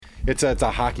It's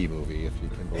a hockey movie, if you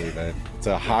can believe it. It's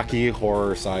a hockey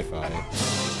horror sci-fi.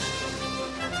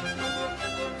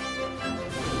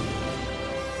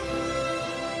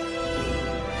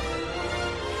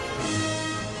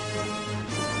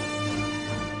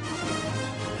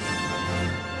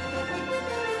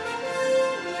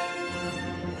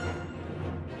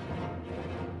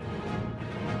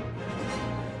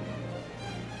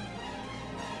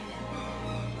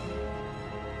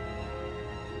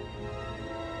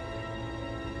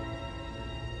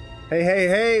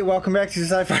 Hey, welcome back to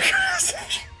Sci-Fi Cross.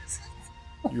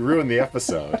 You ruined the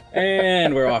episode.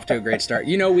 And we're off to a great start.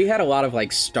 You know, we had a lot of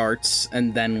like starts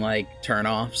and then like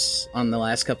turn-offs on the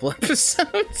last couple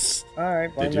episodes. All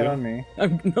right, blame that on me.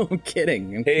 I'm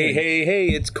kidding. Hey,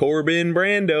 it's Corbin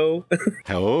Brando.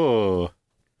 Oh.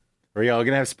 Are y'all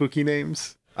gonna have spooky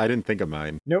names? I didn't think of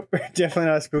mine. Nope, definitely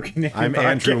not a spooky name. I'm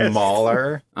Andrew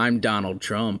Mahler. I'm Donald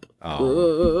Trump.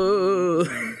 Oh.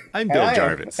 I'm Bill Hi.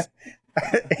 Jarvis.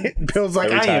 Bill's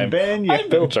like, Every I am time. Ben. I'm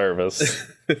Bill Jarvis.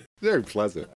 Very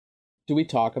pleasant. Do we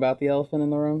talk about the elephant in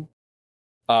the room?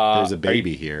 There's a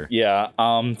baby here. Yeah.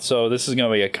 So this is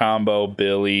gonna be a combo.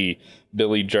 Billy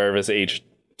Jarvis, age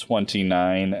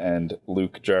 29, and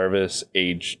Luke Jarvis,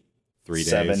 age 3 days.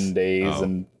 7 days Oh.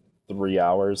 and 3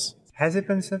 hours. Has it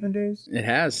been 7 days? It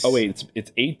has. Oh wait,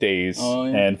 it's 8 days Oh,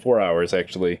 yeah. and 4 hours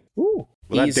actually. Ooh.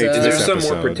 Well, that He's, dates Is Is there this some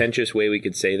episode. more pretentious way we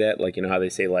could say that? Like, you know how they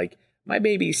say, like, my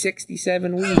baby's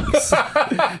 67 weeks.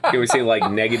 Can we say, like,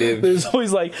 negative? There's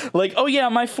always like, oh yeah,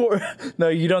 my 4. No,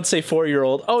 you don't say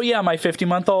 4-year-old. Oh yeah, my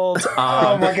 50-month-old.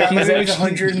 Oh my god, my he's baby's actually-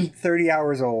 130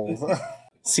 hours old.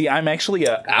 See, I'm actually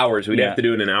a. Hours. We'd Yeah. have to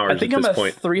do it in hours I think at I'm this a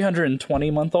point.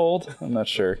 320-month-old. I'm not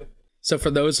sure. So for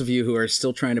those of you who are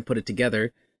still trying to put it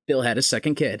together, Bill had a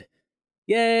second kid.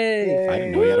 Yay! I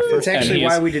didn't know he had a It's first. actually And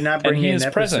why he's- we did not and bring he in is an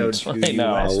episode present to right you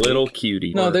now. A last little week.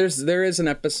 cutie. No, there is an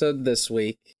episode this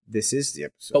week, This is the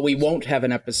episode. but we won't have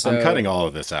an episode. I'm cutting all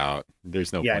of this out.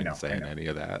 There's no Yeah, I point know, in saying I know. any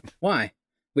of that. Why?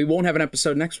 We won't have an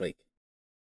episode next week.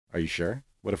 Are you sure?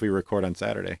 What if we record on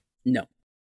Saturday? No.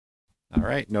 All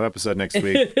right, no episode next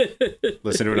week.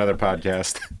 Listen to another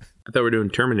podcast. I thought we were doing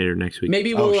Terminator next week.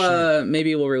 Maybe Oh,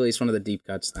 we'll release one of the deep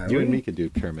cuts then. You and me could do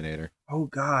Terminator. Oh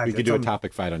god. We could do a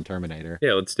topic fight on Terminator.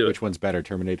 Yeah, let's do it. Which one's better,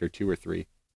 Terminator 2 or 3?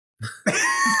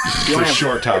 It's a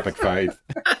short topic fight.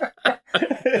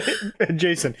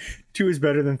 Jason, 2 is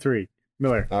better than 3.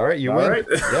 Miller. All right, you All win. right.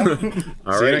 Yeah. All See you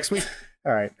right. next week.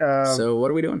 All right. So what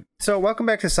are we doing? So welcome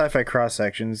back to Sci-Fi Cross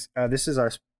Sections. This is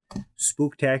our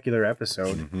spooktacular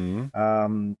episode.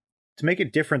 Mhm. To make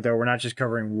it different, though, we're not just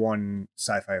covering one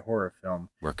sci-fi horror film.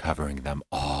 We're covering them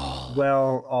all.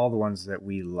 Well, all the ones that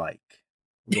we like.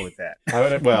 We'll go with that.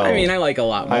 I mean, I like a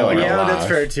lot more. I like a yeah, lot. that's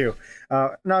fair too.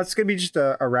 No, it's gonna be just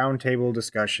a roundtable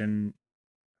discussion.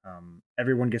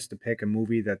 Everyone gets to pick a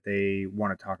movie that they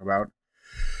want to talk about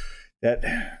that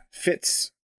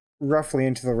fits roughly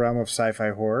into the realm of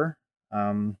sci-fi horror.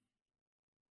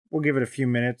 We'll give it a few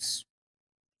minutes,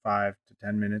 5 to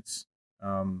 10 minutes.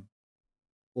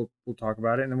 We'll talk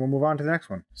about it, and then we'll move on to the next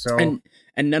one. So,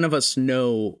 And none of us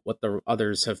know what the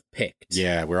others have picked.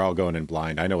 Yeah, we're all going in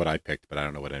blind. I know what I picked, but I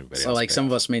don't know what anybody else So like picked. some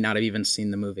of us may not have even seen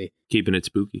the movie. Keeping it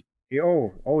spooky.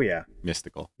 oh yeah,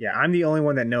 Mystical. yeah. I'm the only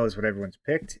one that knows what everyone's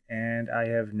picked, and I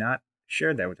have not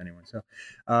shared that with anyone. So,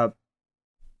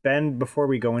 Ben, before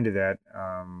we go into that,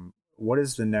 what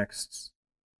does the next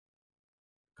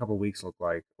couple weeks look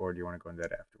like, or do you want to go into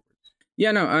that afterwards?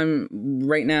 Yeah, no,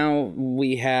 right now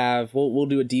we'll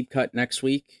do a deep cut next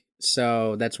week.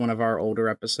 So that's one of our older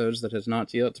episodes that has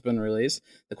not yet been released.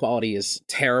 The quality is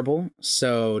terrible,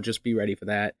 so just be ready for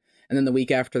that. And then the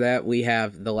week after that, we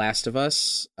have The Last of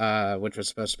Us, which was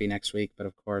supposed to be next week, but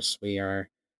of course we are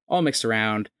all mixed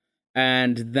around.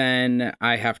 And then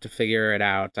I have to figure it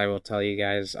out. I will tell you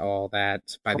guys all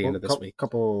that by the end of this week.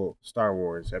 Couple Star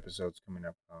Wars episodes coming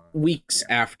up. Weeks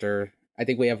after. I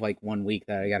think we have like 1 week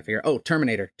that I got to figure. Oh,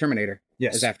 Terminator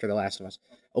Yes. is after The Last of Us.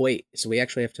 Oh wait, so we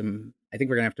actually have to. I think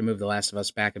we're gonna have to move The Last of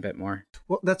Us back a bit more.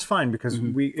 Well, that's fine because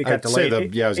Mhm. it got I'd say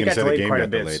delayed. I was It going to got say the delayed game quite a got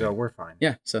bit, delayed. so we're fine.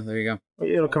 Yeah, so there you go.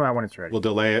 It'll come out when it's ready. We'll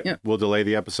delay it. Yeah. We'll delay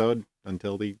the episode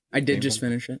until the. I did game just comes.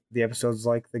 finish it. The episode's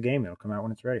like the game; it'll come out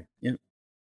when it's ready.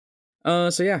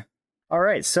 So yeah, All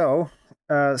right, so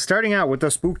starting out with the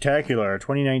Spooktacular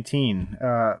 2019,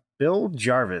 Bill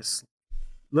Jarvis,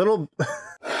 little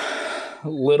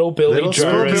Little Billy Little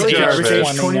Jarvis, Billy age Jarvis,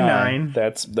 age 29.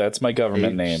 That's my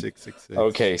government name. 666.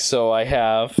 Okay, so I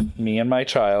have me and my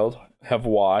child have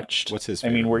watched. What's his I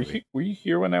mean, favorite were movie? you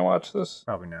here when I watched this?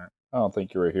 probably not. I don't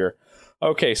think you were here.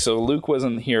 Okay, so Luke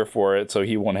wasn't here for it, so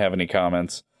he won't have any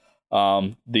comments.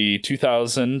 The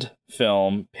 2000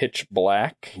 film Pitch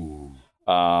Black. Ooh.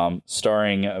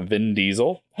 starring Vin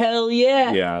Diesel. Hell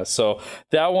yeah. Yeah, so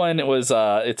that one was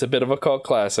it's a bit of a cult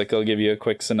classic. I'll give you a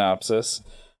quick synopsis.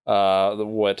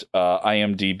 What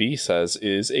IMDb says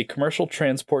is a commercial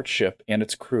transport ship and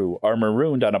its crew are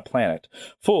marooned on a planet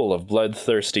full of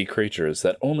bloodthirsty creatures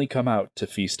that only come out to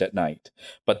feast at night.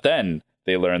 But then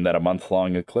they learn that a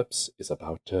month-long eclipse is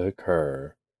about to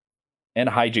occur, and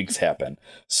hijinks happen.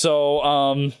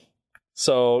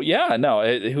 So, yeah,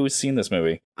 no. Who's seen this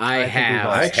movie? I I think we've have.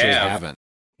 all I actually haven't.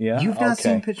 Yeah, You've not okay.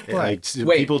 seen Pitch Black.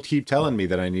 Wait. People keep telling me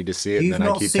that I need to see it, You've and then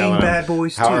I not keep seen telling Bad them,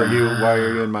 Boys "How 2. are you? Why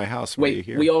are you in my house? Why are you Wait,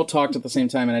 here?" we all talked at the same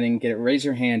time and I didn't get it. Raise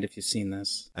your hand if you've seen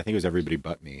this. I think it was everybody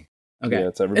but me. Okay. Yeah,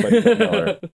 it's everybody but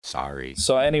Miller. Sorry.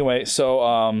 So anyway,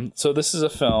 so this is a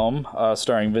film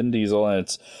starring Vin Diesel,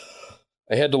 and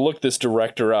I had to look this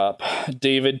director up,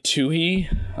 David Twohy,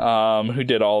 who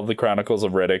did all of the Chronicles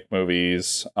of Riddick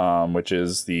movies, which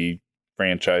is the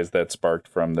franchise that sparked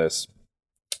from this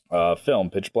film,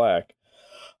 Pitch Black.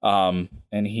 And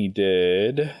he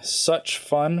did Such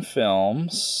Fun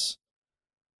Films.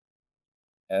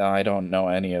 And I don't know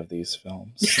any of these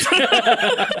films. He's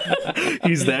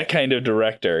that kind of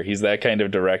director. He's that kind of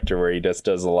director where he just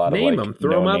does a lot Name of like 'em.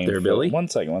 Throw 'em out no-name there, film- Billy. One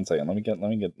second. Let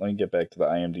me get back to the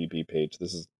IMDb page.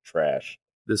 This is trash.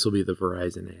 This will be the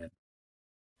Verizon ad.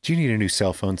 Do you need a new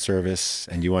cell phone service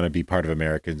and you want to be part of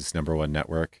America's #1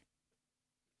 network?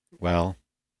 Well,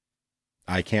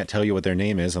 I can't tell you what their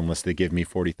name is unless they give me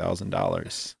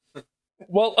 $40,000.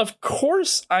 Well, of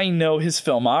course I know his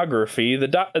filmography.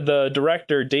 The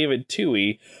director, David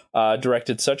Twohy,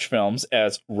 directed such films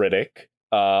as Riddick,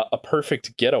 A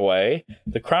Perfect Getaway,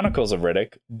 The Chronicles of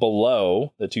Riddick,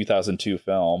 Below, the 2002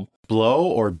 film. Blow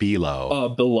or below?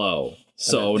 Below.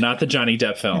 So not the Johnny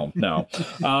Depp film, no.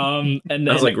 And then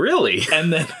I was like, really?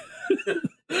 and then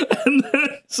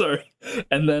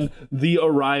and then The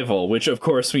Arrival, which of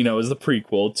course we know is the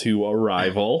prequel to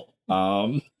Arrival.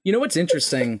 You know what's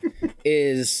interesting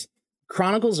is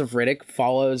Chronicles of Riddick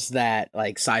follows that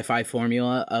like sci-fi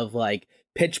formula of like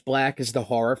Pitch Black is the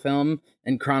horror film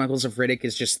and Chronicles of Riddick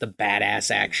is just the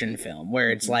badass action film where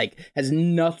it's like has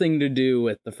nothing to do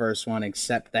with the first one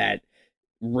except that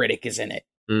Riddick is in it.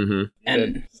 Mm-hmm.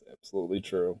 And It's absolutely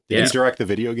true. Did Yeah. he direct the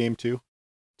video game too?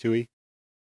 Toohey?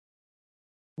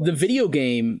 the video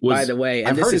game, Was- by the way, and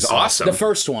I've this heard is it's awesome. the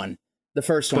first one,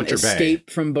 Butcher Bay. Escape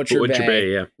from Butcher Butcher Bay.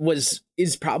 Bay, yeah.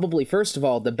 is probably first of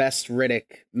all the best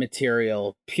Riddick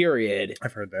material, period.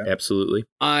 I've heard that. Absolutely.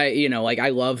 I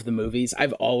love the movies.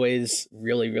 I've always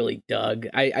really dug.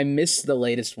 I missed the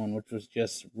latest one, which was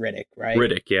just Riddick, right?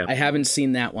 Riddick, yeah. I haven't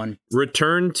seen that one.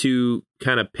 Return to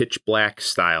kind of Pitch Black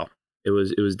style. It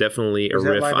was definitely Was a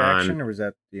that riff live on. action or was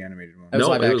that the animated one? It was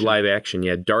No, live it was action. live action.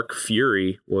 Yeah, Dark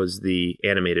Fury was the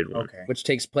animated one. Okay. Which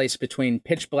takes place between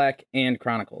Pitch Black and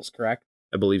Chronicles, correct?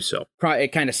 I believe so.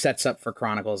 It kind of sets up for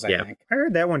Chronicles, I Yeah. think. I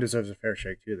heard that one deserves a fair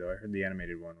shake too, though. I heard the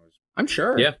animated one was. I'm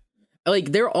sure. Yeah.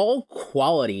 Like, they're all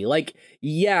quality. Like,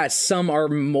 yeah, some are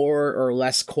more or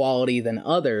less quality than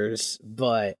others,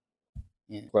 but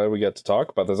Glad we got to talk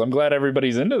about this. I'm glad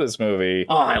everybody's into this movie.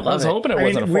 Oh, I was love it. hoping it I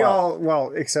wasn't mean, a we flop. all,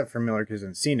 well, except for Miller because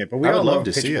hasn't seen it, but we I would all love love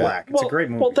to Pitch see it. Black. It's a great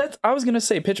movie. Well, I was gonna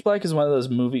say Pitch Black is one of those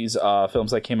movies,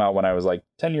 films that came out when I was like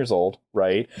 10 years old,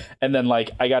 right? And then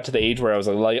like I got to the age where I was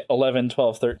like 11,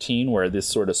 12, 13, where this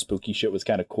sort of spooky shit was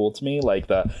kind of cool to me, like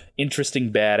the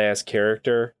interesting badass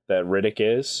character that Riddick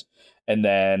is. And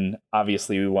then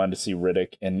obviously we wanted to see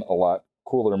Riddick in a lot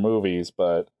cooler movies,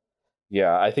 but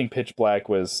yeah, I think Pitch Black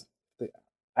was.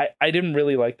 I didn't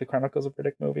really like the Chronicles of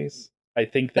Riddick movies. I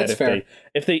think that That's fair.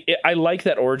 I like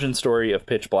that origin story of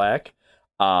Pitch Black.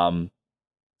 I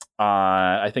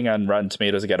think on Rotten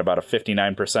Tomatoes, it got about a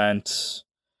 59%.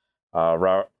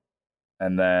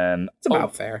 And then it's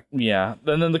about fair. yeah.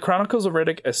 And then the Chronicles of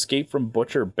Riddick: Escape from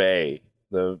Butcher Bay,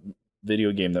 the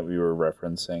video game that we were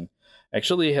referencing,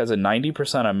 actually has a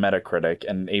 90% on Metacritic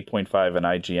and an 8.5 on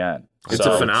IGN. It's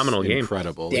So a phenomenal game.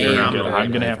 Incredible. Damn. Very Phenomenal. good.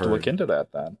 I'm gonna have I've to look heard. into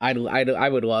that then. I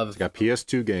would love. It's got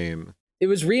PS2 game. It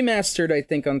was remastered, I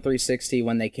think, on 360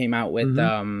 when they came out with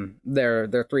Mm-hmm. their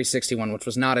 360 one, which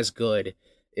was not as good.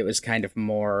 It was kind of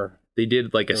more. They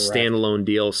did like a Correct. standalone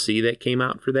DLC that came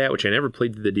out for that, which I never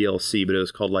played the DLC, but it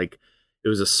was called like it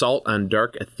was Assault on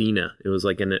Dark Athena. It was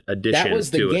like an addition. That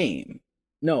was the to it. game.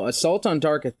 No, Assault on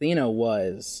Dark Athena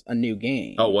was a new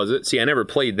game. Oh, was it? See, I never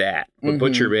played that, but Mhm.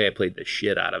 Butcher Bay I played the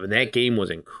shit out of, and that game was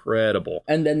incredible.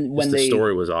 And then when Just the they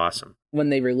story was awesome. when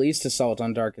they released Assault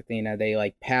on Dark Athena, they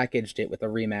like packaged it with a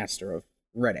remaster of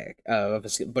Riddick of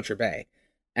Butcher Bay,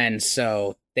 and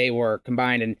so they were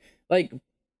combined. And like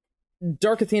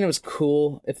Dark Athena was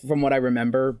cool, from what I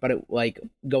remember, but it like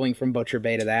going from Butcher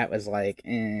Bay to that was like,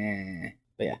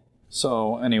 But yeah,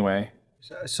 So anyway,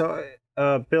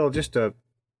 Bill, just to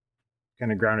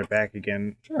kind of ground it back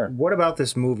again, Sure. what about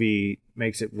this movie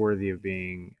makes it worthy of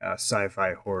being a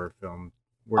sci-fi horror film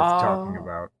worth talking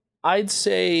about? I'd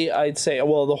say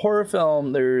well, the horror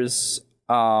film, there's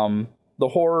the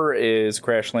horror is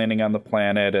crash landing on the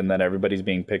planet and then everybody's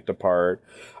being picked apart.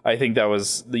 I think that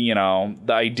was the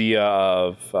idea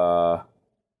of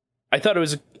I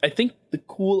think the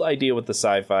cool idea with the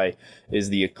sci-fi is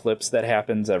the eclipse that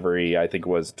happens every, I think it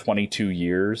was 22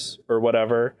 years or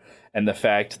whatever, and the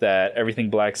fact that everything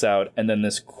blacks out, and then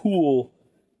this cool,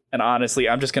 and honestly,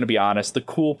 I'm just going to be honest, the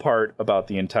cool part about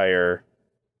the entire...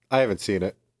 I haven't seen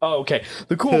it. Oh, okay.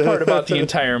 The cool part about the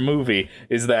entire movie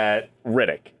is that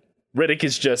Riddick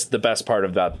is just the best part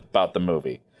about the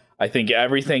movie. I think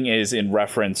everything is in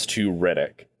reference to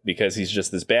Riddick, because he's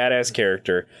just this badass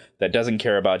character that doesn't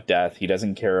care about death. He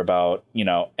doesn't care about,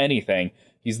 anything.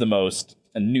 He's the most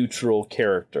neutral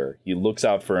character. He looks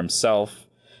out for himself.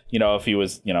 If he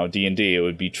was, D&D, it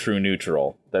would be true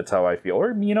neutral. That's how I feel.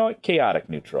 Or, chaotic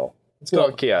neutral. Let's call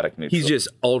it chaotic neutral. He's just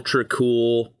ultra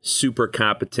cool, super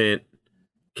competent,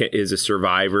 is a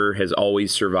survivor, has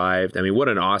always survived. I mean, what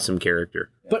an awesome character.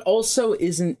 But also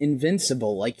isn't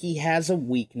invincible. Like, he has a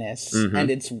weakness, and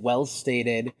it's well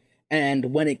stated.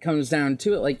 And when it comes down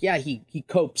to it, he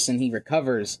copes and he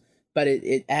recovers, but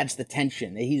it adds the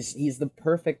tension. He's the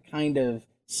perfect kind of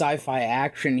sci-fi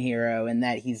action hero in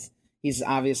that he's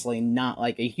obviously not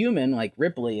like a human like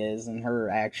Ripley is in her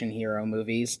action hero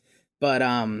movies, but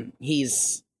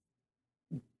he's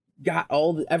got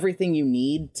everything you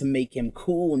need to make him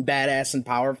cool and badass and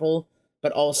powerful,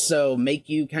 but also make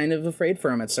you kind of afraid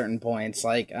for him at certain points.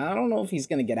 Like, I don't know if he's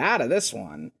going to get out of this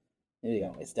one. He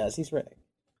always does. He's Riddick.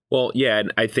 Well, yeah,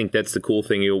 and I think that's the cool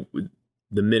thing.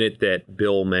 The minute that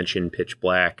Bill mentioned Pitch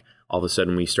Black, all of a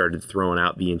sudden we started throwing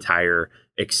out the entire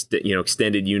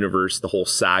extended universe, the whole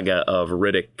saga of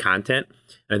Riddick content.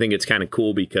 And I think it's kind of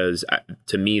cool because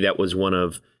to me that was one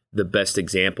of the best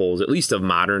examples, at least of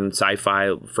modern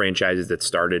sci-fi franchises that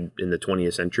started in the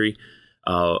 20th century.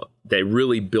 They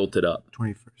really built it up.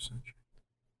 21st century.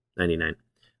 99.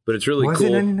 But it's really cool. Was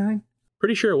it 99?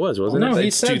 Pretty sure it wasn't No, it? he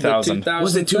It's said 2000.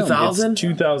 Was it 2000? It's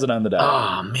 2000 on the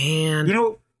dot. Oh, man.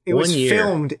 It was 1 year.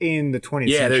 filmed in the 20th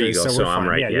century. Yeah, there you go. So we're I'm fine.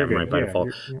 right. Yeah, you're I'm good. right by Yeah, default.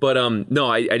 you're- But no,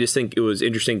 I just think it was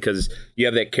interesting because you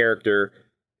have that character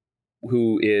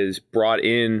who is brought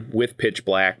in with Pitch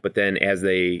Black, but then as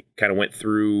they kind of went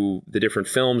through the different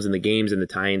films and the games and the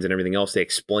tie-ins and everything else, they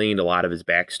explained a lot of his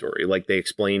backstory. Like they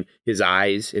explained his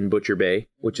eyes in Butcher Bay,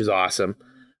 which is awesome.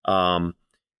 And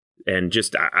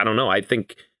just, I don't know, I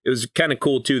think it was kind of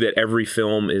cool too that every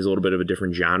film is a little bit of a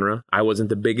different genre. I wasn't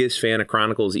the biggest fan of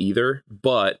Chronicles either,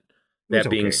 but that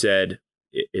being said,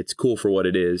 it's cool for what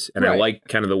it is. And I like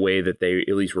kind of the way that they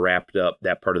at least wrapped up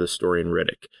that part of the story in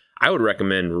Riddick. I would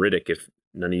recommend Riddick if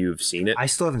none of you have seen it. I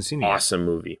still haven't seen it. Awesome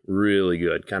movie. Really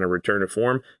good. Kind of return to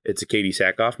form. It's a Katie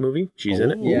Sackhoff movie. She's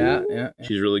in it. Yeah.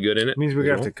 She's really good in it. It means we're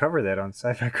going to have to cover that on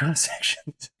Sci-Fi Cross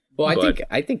Sections. Well,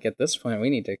 I think at this point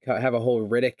we need to have a whole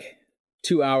Riddick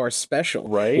 2-hour special.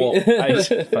 Right? Well, I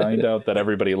find out that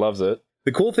everybody loves it.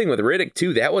 The cool thing with Riddick,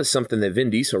 too, that was something that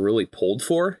Vin Diesel really pulled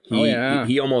for.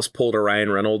 He almost pulled a Ryan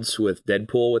Reynolds with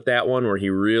Deadpool with that one, where he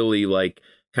really,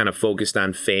 kind of focused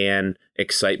on fan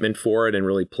excitement for it and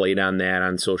really played on that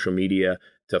on social media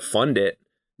to fund it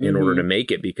in order to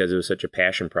make it because it was such a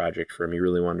passion project for him. He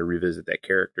really wanted to revisit that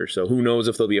character. So who knows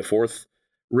if there'll be a fourth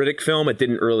Riddick film. It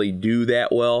didn't really do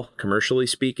that well, commercially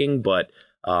speaking, but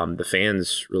the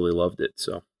fans really loved it.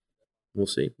 So we'll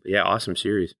see. But yeah, awesome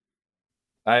series.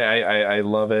 I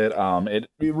love it.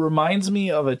 It reminds me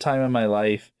of a time in my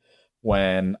life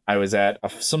when I was at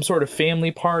some sort of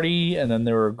family party, and then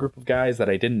there were a group of guys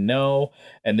that I didn't know,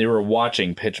 and they were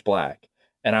watching Pitch Black.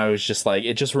 And I was just like,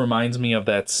 it just reminds me of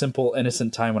that simple,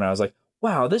 innocent time when I was like,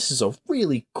 wow, this is a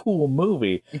really cool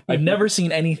movie. I've never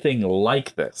seen anything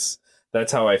like this.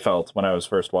 That's how I felt when I was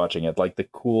first watching it. Like the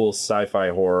cool sci-fi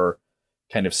horror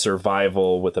kind of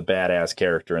survival with a badass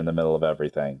character in the middle of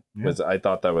everything. I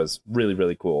thought that was really,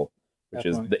 really cool. Which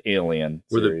is the Alien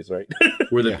series, right?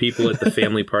 Were the people at the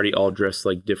family party all dressed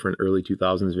like different early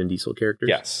 2000s Vin Diesel characters?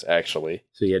 Yes, actually.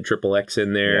 So you had Triple X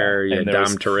in there, you had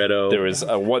Dom Toretto.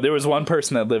 There was one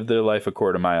person that lived their life a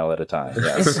quarter mile at a time.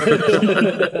 Yes.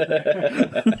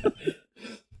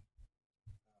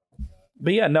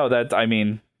 But yeah, no,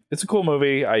 it's a cool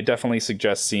movie. I definitely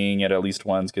suggest seeing it at least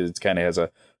once because it kind of has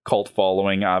a cult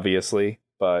following, obviously.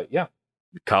 But yeah,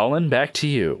 Colin, back to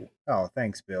you. Oh,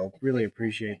 thanks, Bill. Really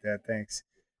appreciate that. Thanks.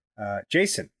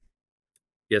 Jason.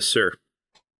 Yes, sir.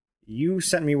 You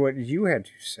sent me what you had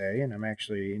to say, and I'm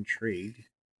actually intrigued.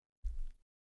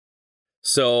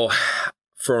 So,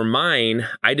 for mine,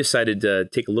 I decided to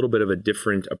take a little bit of a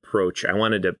different approach. I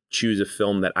wanted to choose a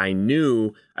film that I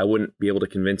knew I wouldn't be able to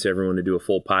convince everyone to do a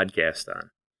full podcast on.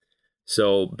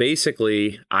 So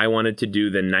basically, I wanted to do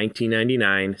the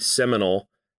 1999 seminal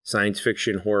science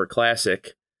fiction horror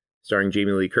classic starring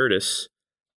Jamie Lee Curtis,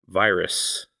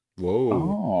 Virus. Whoa.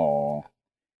 Oh.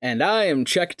 And I am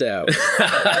checked out.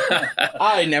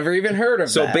 I never even heard of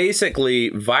So that. basically,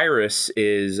 Virus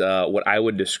is what I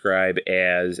would describe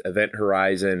as Event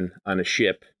Horizon on a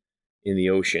ship in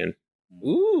the ocean.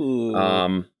 Ooh.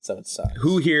 So it sucks.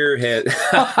 who here has...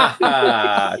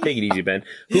 Take it easy, Ben.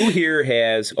 Who here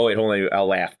has... Oh, wait, hold on. I'll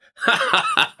laugh.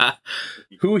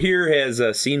 Who here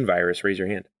has seen Virus? Raise your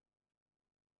hand.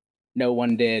 No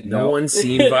one did. No one's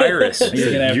seen Virus.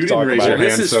 You're gonna have You to didn't talk raise about your it.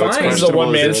 hand, This is so it's fine. This is a questionable.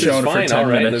 one-man This is show for Fine, 10 all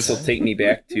right. minutes. This will take me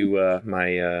back to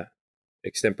my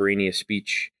extemporaneous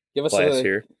speech Give us class a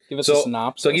here. a So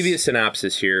synopsis. I'll give you a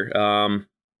synopsis here. A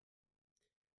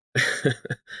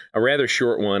rather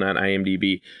short one on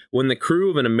IMDb. When the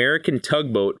crew of an American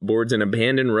tugboat boards an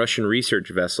abandoned Russian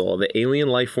research vessel, the alien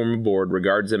life form aboard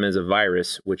regards them as a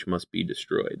virus which must be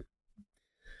destroyed.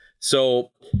 So,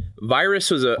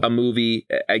 Virus was a movie,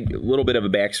 a little bit of a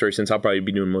backstory, since I'll probably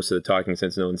be doing most of the talking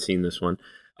since no one's seen this one.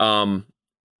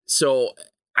 So,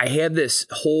 I had this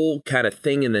whole kind of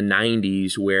thing in the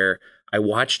 90s where I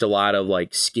watched a lot of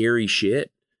like scary shit,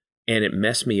 and it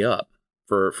messed me up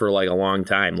for like a long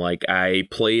time. Like, I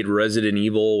played Resident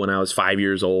Evil when I was 5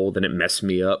 years old, and it messed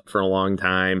me up for a long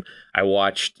time. I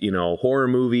watched, horror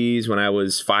movies when I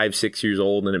was 5-6 years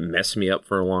old, and it messed me up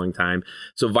for a long time.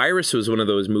 So Virus was one of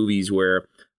those movies where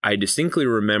I distinctly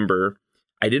remember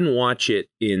I didn't watch it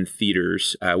in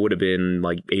theaters. I would have been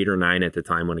like 8 or 9 at the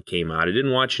time when it came out. I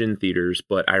didn't watch it in theaters,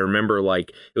 but I remember like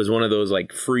it was one of those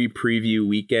like free preview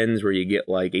weekends where you get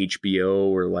like HBO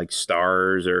or like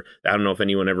Stars, or I don't know if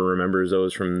anyone ever remembers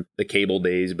those from the cable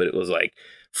days, but it was like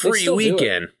free still do it.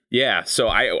 weekend. Yeah. So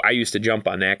I used to jump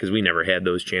on that because we never had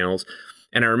those channels.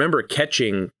 And I remember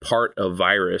catching part of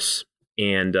Virus,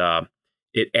 and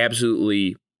it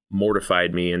absolutely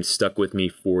mortified me and stuck with me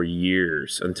for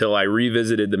years until I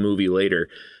revisited the movie later.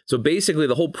 So basically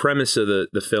the whole premise of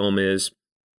the film is,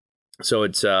 so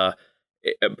it's a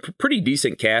pretty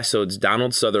decent cast. So it's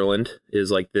Donald Sutherland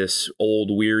is like this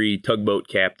old weary tugboat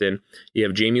captain. You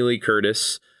have Jamie Lee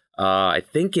Curtis. I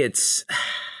think is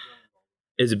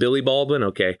it Billy Baldwin?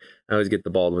 Okay. I always get the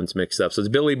Baldwins mixed up. So it's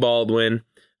Billy Baldwin,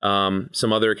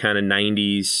 some other kind of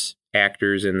 90s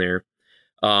actors in there.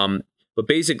 But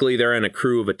basically, they're on a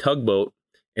crew of a tugboat,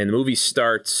 and the movie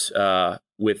starts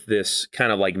with this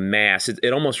kind of like mass.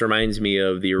 It almost reminds me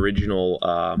of the original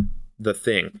The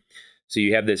Thing. So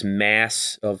you have this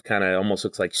mass of kind of almost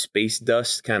looks like space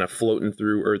dust kind of floating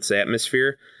through Earth's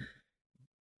atmosphere.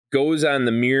 Goes on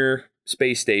the Mir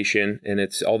space station, and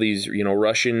it's all these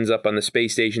Russians up on the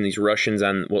space station, these Russians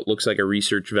on what looks like a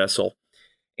research vessel,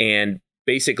 and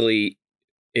basically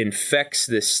infects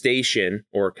this station,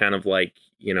 or kind of like,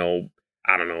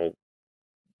 I don't know,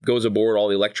 goes aboard all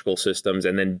the electrical systems,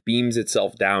 and then beams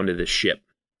itself down to the ship.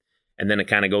 And then it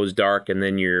kind of goes dark, and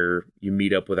then you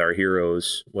meet up with our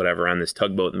heroes, whatever, on this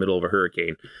tugboat in the middle of a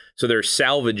hurricane. So they're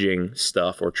salvaging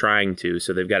stuff, or trying to.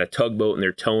 So they've got a tugboat, and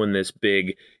they're towing this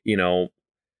big,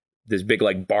 this big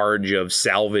like barge of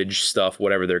salvage stuff,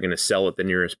 whatever they're going to sell at the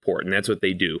nearest port. And that's what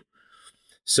they do.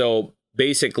 So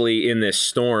basically, in this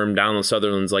storm, Donald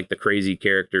Sutherland's like the crazy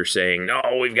character saying, "No,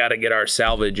 we've got to get our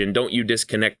salvage, and don't you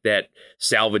disconnect that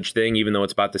salvage thing, even though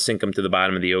it's about to sink them to the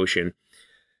bottom of the ocean."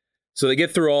 So they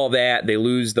get through all that. They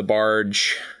lose the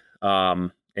barge,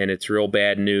 and it's real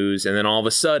bad news. And then all of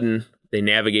a sudden, they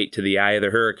navigate to the eye of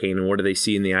the hurricane. And what do they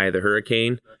see in the eye of the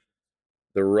hurricane?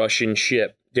 The Russian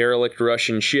ship, derelict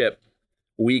Russian ship.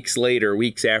 Weeks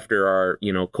after our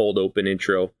cold open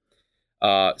intro.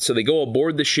 So they go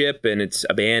aboard the ship, and it's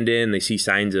abandoned. They see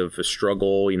signs of a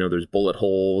struggle. There's bullet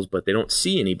holes, but they don't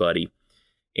see anybody.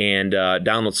 And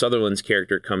Donald Sutherland's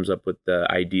character comes up with the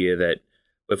idea that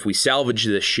if we salvage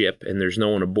this ship and there's no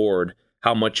one aboard,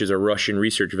 how much is a Russian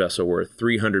research vessel worth?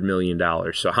 $300 million.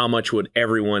 So how much would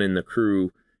everyone in the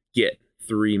crew get?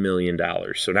 $3 million.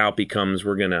 So now it becomes,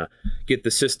 we're going to get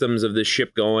the systems of this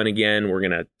ship going again. We're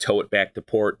going to tow it back to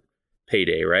port.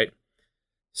 Payday, right?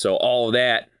 So all of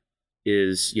that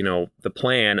is, the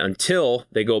plan until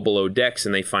they go below decks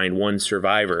and they find one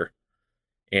survivor.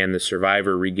 And the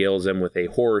survivor regales them with a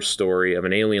horror story of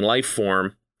an alien life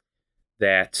form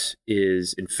that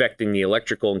is infecting the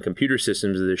electrical and computer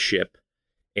systems of the ship,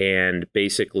 and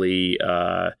basically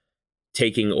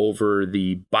taking over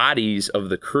the bodies of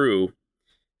the crew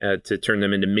to turn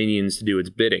them into minions to do its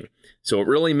bidding. So what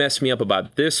really messed me up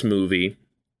about this movie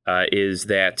is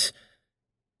that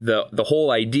the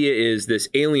whole idea is this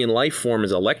alien life form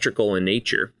is electrical in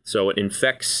nature, so it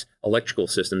infects electrical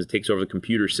systems, it takes over the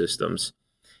computer systems,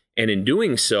 and in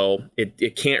doing so,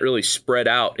 it can't really spread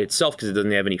out itself because it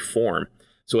doesn't have any form.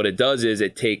 So what it does is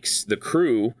it takes the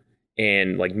crew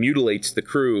and like mutilates the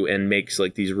crew and makes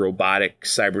like these robotic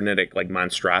cybernetic like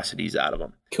monstrosities out of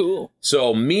them. Cool.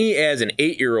 So me as an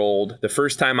 8-year-old, the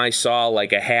first time I saw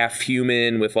like a half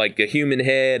human with like a human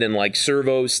head and like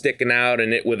servos sticking out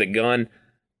and it with a gun,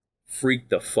 freaked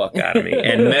the fuck out of me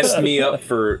and messed me up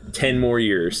for 10 more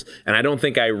years. And I don't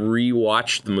think I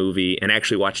rewatched the movie and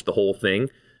actually watched the whole thing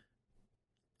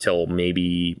till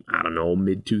maybe, I don't know,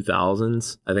 mid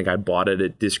 2000s. I think I bought it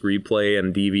at Disc Replay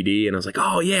and DVD, and I was like,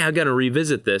 oh yeah, I'm gonna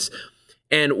revisit this.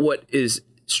 And what is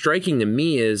striking to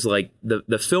me is like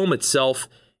the film itself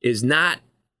is not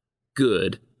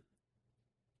good,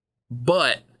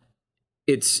 but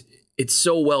it's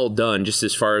so well done just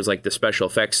as far as like the special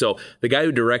effects. So the guy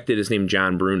who directed is named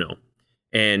John Bruno,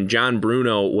 and John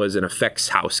Bruno was an effects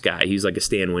house guy. He's like a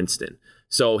Stan Winston.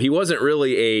 So he wasn't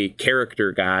really a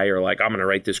character guy or like, I'm going to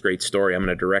write this great story, I'm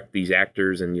going to direct these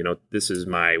actors, and, you know, this is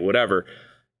my whatever.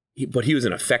 But he was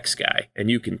an effects guy, and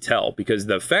you can tell because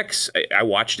the effects, I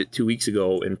watched it 2 weeks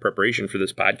ago in preparation for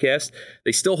this podcast,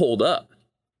 they still hold up.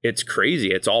 It's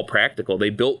crazy. It's all practical. They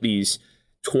built these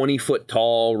 20-foot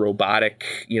tall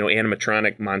robotic, you know,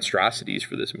 animatronic monstrosities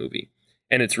for this movie.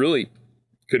 And it's really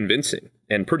convincing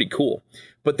and pretty cool.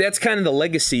 But that's kind of the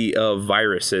legacy of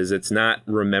Viruses. It's not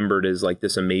remembered as like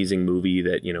this amazing movie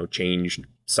that, you know, changed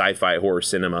sci-fi horror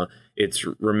cinema. It's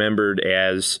remembered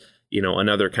as, you know,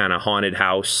 another kind of haunted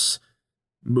house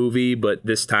movie, but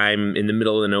this time in the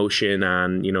middle of an ocean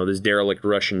on, you know, this derelict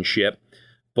Russian ship.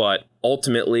 But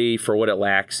ultimately, for what it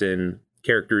lacks in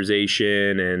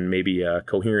characterization and maybe a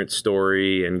coherent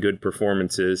story and good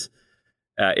performances,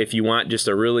 if you want just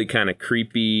a really kind of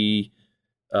creepy,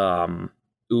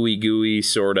 ooey gooey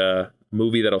sort of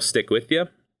movie that'll stick with you,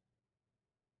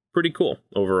 pretty cool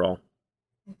overall.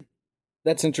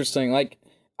 That's interesting. Like,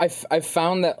 I've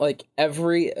found that like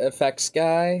every effects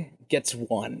guy gets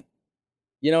one.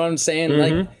 You know what I'm saying?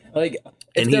 Mm-hmm. Like,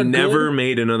 and he never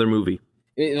made another movie.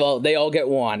 Well, they all get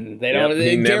one. They don't.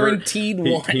 They guaranteed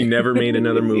one. He never made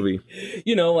another movie.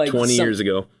 You know, like 20 years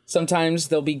ago. Sometimes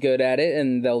they'll be good at it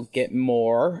and they'll get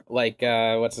more. Like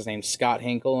what's his name, Scott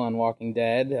Hinkle on Walking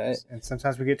Dead. And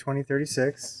sometimes we get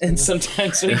 2036. And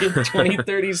sometimes we get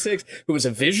 2036, who was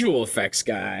a visual effects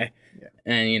guy. Yeah.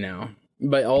 And you know,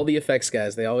 but all the effects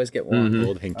guys, they always get one. Mm-hmm.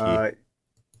 Old Hinky.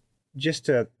 Just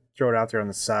to throw it out there on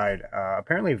the side,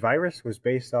 apparently Virus was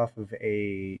based off of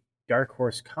a Dark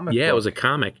Horse comic book. It was a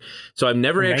comic. So I've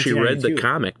never actually read the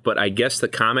comic, but I guess the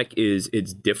comic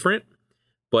it's different,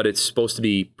 but it's supposed to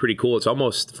be pretty cool. It's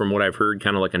almost, from what I've heard,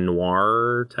 kind of like a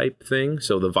noir type thing.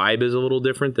 So the vibe is a little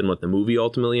different than what the movie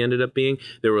ultimately ended up being.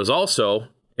 There was also,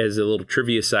 as a little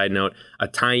trivia side note, a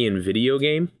tie-in video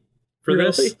game for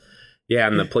this. Yeah,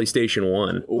 on the PlayStation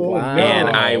 1. Wow. And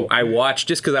I watched,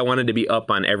 just because I wanted to be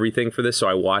up on everything for this, so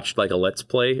I watched like a Let's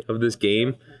Play of this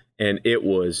game, and it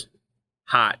was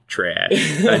hot trash.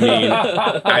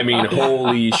 I mean,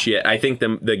 holy shit! I think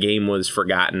the game was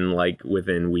forgotten like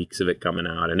within weeks of it coming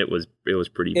out, and it was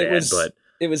pretty bad. But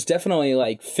it was definitely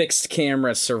like fixed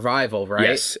camera survival, right?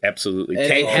 Yes, absolutely. It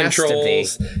Tank has to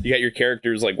controls. You got your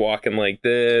characters like walking like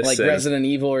this, like Resident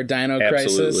Evil or Dino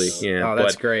absolutely, Crisis. Yeah, oh,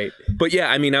 that's great. But yeah,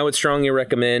 I mean, I would strongly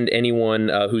recommend anyone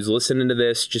who's listening to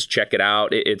this just check it out.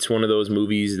 It's one of those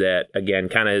movies that, again,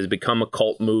 kind of has become a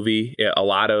cult movie. A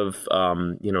lot of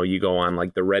you go on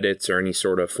like the Reddits or any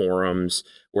sort of forums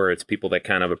where it's people that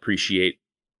kind of appreciate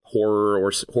horror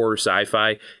or horror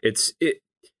sci-fi.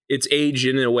 It's aged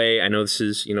in a way, I know this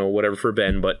is, whatever for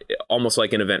Ben, but almost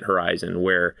like an Event Horizon,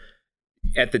 where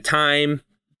at the time,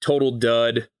 total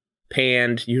dud,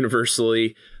 panned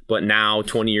universally, but now,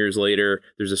 20 years later,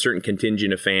 there's a certain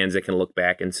contingent of fans that can look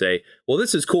back and say, well,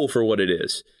 this is cool for what it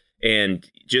is. And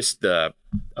just the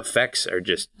effects are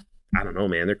just, I don't know,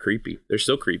 man, they're creepy. They're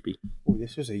still creepy. Ooh,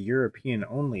 this was a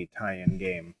European-only tie-in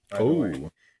game, by the way.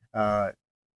 All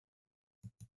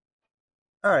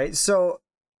right, so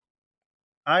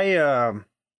I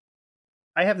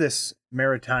have this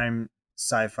maritime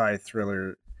sci-fi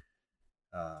thriller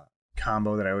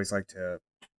combo that I always like to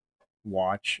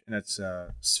watch, and it's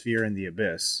Sphere and the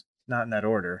Abyss. Not in that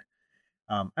order.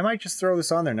 I might just throw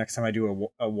this on there next time I do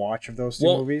a watch of those two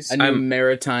movies. A new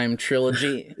maritime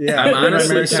trilogy. Yeah, I'm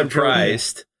honestly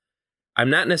surprised. I'm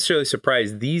not necessarily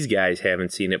surprised these guys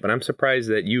haven't seen it, but I'm surprised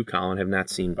that you, Colin, have not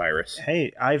seen Virus.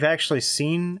 Hey, I've actually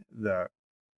seen the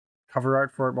cover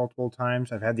art for it multiple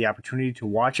times. I've had the opportunity to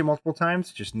watch it multiple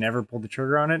times, just never pulled the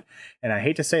trigger on it. And I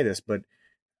hate to say this, but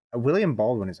William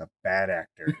Baldwin is a bad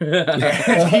actor.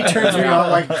 And he turns me on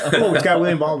like, oh, it's got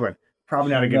William Baldwin.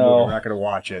 Probably not a good movie. We're not going to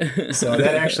watch it. So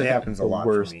that actually happens a lot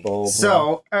for me. Baldwin.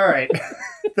 So, all right.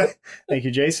 Thank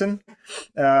you, Jason.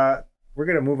 We're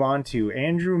going to move on to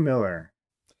Andrew Miller.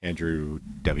 Andrew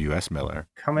W.S. Miller.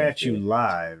 Coming at you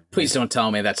live. Please don't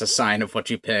tell me that's a sign of what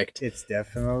you picked. It's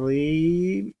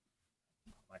definitely,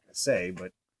 I'm not going to say,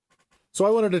 but. So I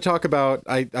wanted to talk about,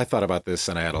 I thought about this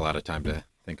and I had a lot of time to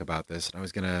think about this. And I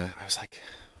was like,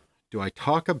 do I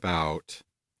talk about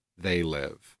They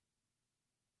Live?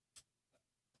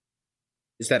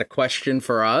 Is that a question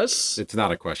for us? It's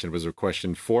not a question. It was a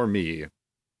question for me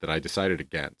that I decided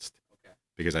against. Okay.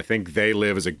 Because I think They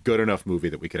Live is a good enough movie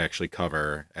that we could actually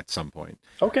cover at some point.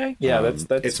 Okay. Yeah, that's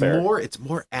it's fair. It's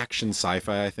more action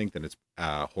sci-fi, I think, than it's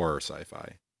horror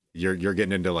sci-fi. You're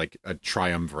getting into like a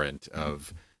triumvirate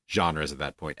of genres at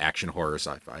that point, action, horror,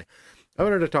 sci-fi. I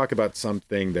wanted to talk about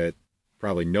something that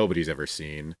probably nobody's ever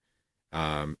seen.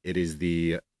 It is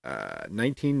the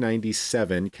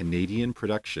 1997 Canadian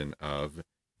production of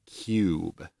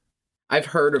Cube. I've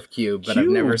heard of Cube, but I've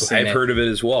never seen it. I've heard of it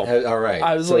as well. All right.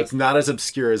 I was so like, it's not as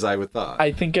obscure as I would thought.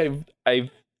 I think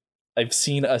I've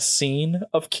seen a scene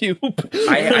of Cube.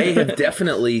 I have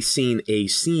definitely seen a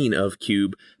scene of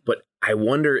Cube, but I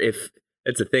wonder if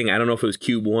it's a thing. I don't know if it was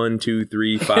Cube 1, 2,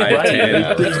 3, 5, Right, 10.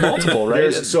 yeah. There's multiple,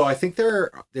 right? So I think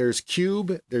there's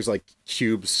Cube, there's like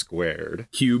Cube Squared,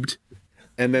 Cubed.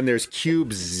 and then there's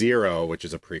Cube Zero, which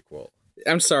is a prequel.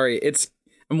 I'm sorry.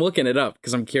 I'm looking it up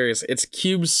because I'm curious. It's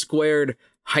Cube Squared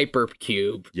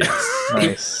Hypercube.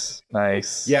 Yes.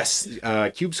 Nice. Yes.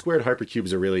 Cube Squared Hypercube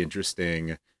is a really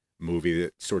interesting movie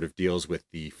that sort of deals with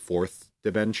the fourth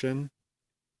dimension.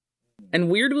 And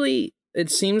weirdly,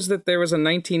 it seems that there was a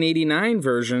 1989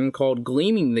 version called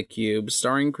Gleaming the Cube,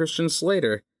 starring Christian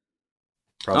Slater.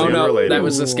 Probably oh no, unrelated. that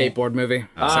was the skateboard movie.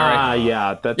 Sorry.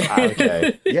 Yeah, that's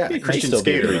okay. Yeah, Christian Still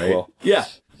be a Skater, right? prequel. Yeah.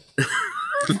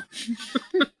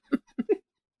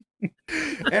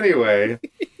 Anyway,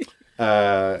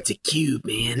 It's a cube,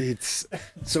 man. it's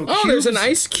so. Oh, there's an Cube's-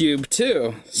 ice cube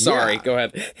too. Sorry, Yeah. go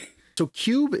ahead. So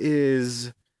Cube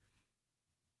is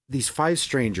these five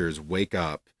strangers wake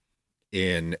up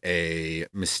in a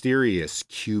mysterious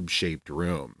cube-shaped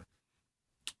room.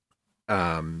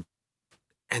 And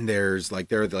there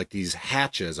are like these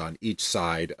hatches on each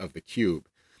side of the cube.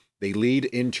 They lead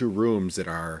into rooms that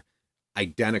are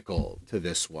identical to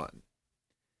this one.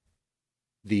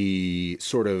 The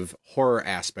sort of horror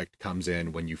aspect comes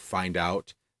in when you find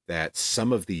out that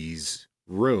some of these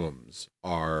rooms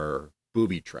are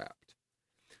booby trapped.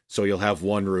 So you'll have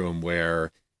one room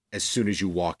where as soon as you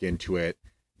walk into it,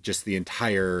 just the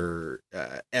entire,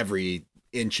 every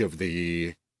inch of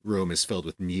the room is filled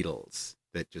with needles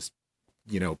that just,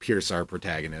 pierce our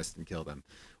protagonist and kill them.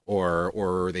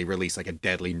 Or they release like a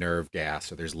deadly nerve gas,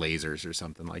 or there's lasers or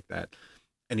something like that.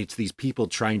 And it's these people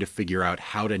trying to figure out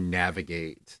how to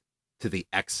navigate to the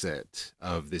exit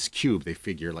of this cube. They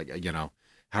figure like,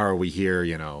 how are we here?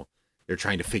 They're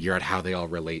trying to figure out how they all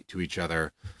relate to each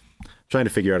other. Trying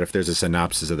to figure out if there's a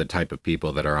synopsis of the type of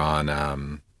people that are on,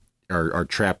 are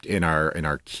trapped in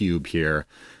our cube here.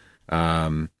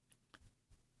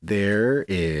 There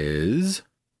is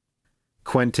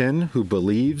Quentin, who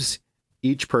believes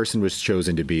each person was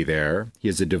chosen to be there. He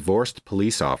is a divorced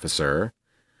police officer.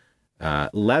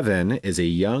 Levin is a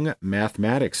young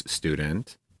mathematics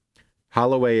student.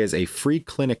 Holloway is a free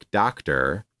clinic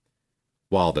doctor,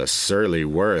 while the surly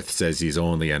Worth says he's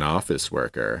only an office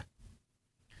worker.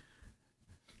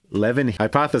 Levin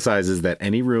hypothesizes that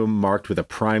any room marked with a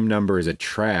prime number is a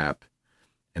trap,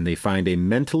 and they find a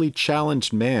mentally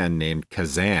challenged man named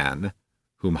Kazan,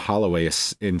 whom Holloway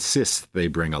insists they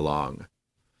bring along.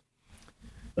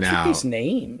 What's Now, with these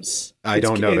names? I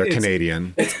don't know. They're it's-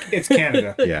 Canadian. It's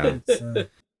Canada. Yeah. It's,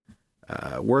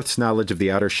 Worth's knowledge of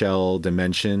the outer shell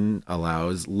dimension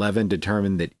allows Levin to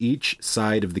determine that each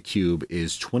side of the cube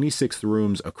is 26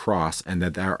 rooms across and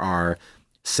that there are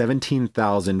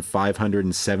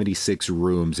 17,576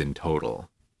 rooms in total.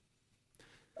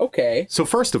 Okay. So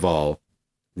first of all,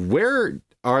 where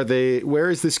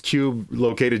is this cube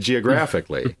located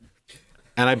geographically?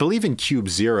 And I believe in Cube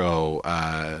Zero,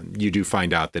 you do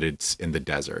find out that it's in the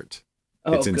desert.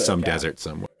 It's in some desert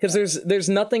somewhere. Because there's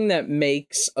nothing that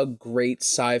makes a great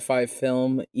sci-fi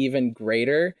film even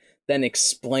greater than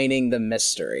explaining the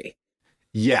mystery.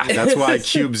 Yeah, that's why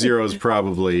Cube Zero is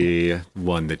probably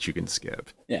one that you can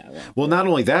skip. Yeah. Well, not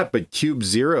only that, but Cube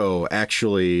Zero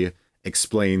actually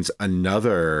explains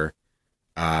another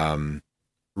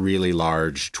really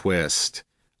large twist.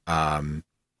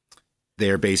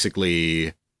 They're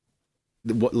basically,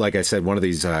 like I said, one of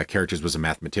these characters was a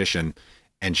mathematician,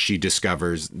 and she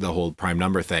discovers the whole prime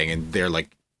number thing, and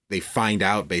they find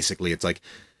out basically it's like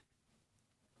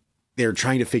they're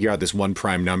trying to figure out this one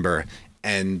prime number,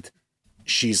 and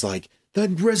she's like, the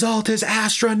result is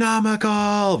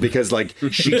astronomical, because like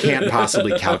she can't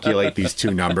possibly calculate these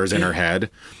two numbers in her head.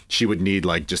 She would need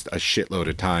like just a shitload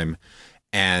of time.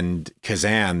 And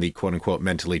Kazan, the quote unquote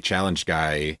mentally challenged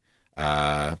guy,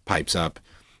 pipes up,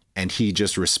 and he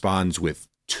just responds with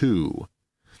 2,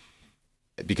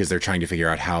 because they're trying to figure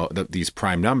out how these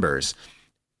prime numbers.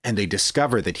 And they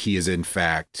discover that he is in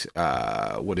fact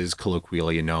what is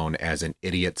colloquially known as an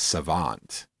idiot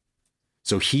savant.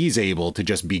 So he's able to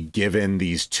just be given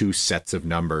these 2 sets of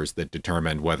numbers that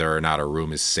determine whether or not a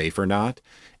room is safe or not.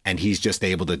 And he's just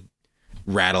able to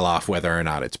rattle off whether or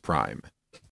not it's prime.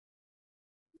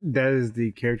 That is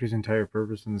the character's entire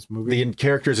purpose in this movie. The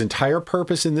character's entire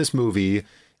purpose in this movie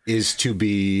is to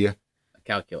be A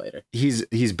calculator.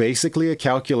 He's basically a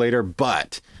calculator,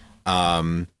 but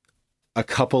a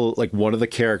couple, like one of the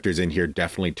characters in here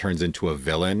definitely turns into a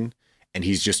villain, and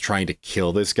he's just trying to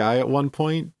kill this guy at one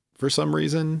point for some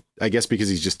reason. I guess because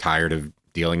he's just tired of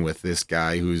dealing with this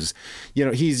guy who's,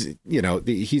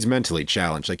 he's mentally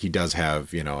challenged. Like he does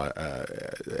have,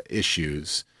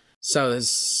 issues. So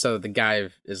the guy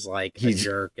is like a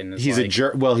jerk, and he's a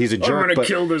jerk. Well, he's a jerk. I'm gonna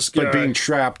kill this guy. But being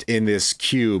trapped in this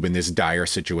cube in this dire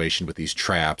situation with these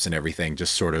traps and everything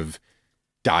just sort of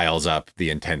dials up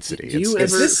the intensity. Go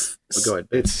ahead.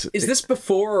 Is this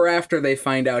before or after they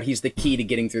find out he's the key to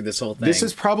getting through this whole thing? This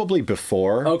is probably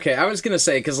before. Okay, I was gonna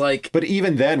say because but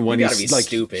even then, when he's like,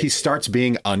 stupid. he starts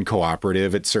being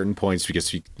uncooperative at certain points because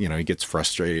he gets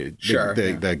frustrated. Sure,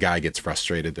 the guy gets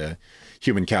frustrated. The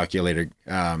human calculator,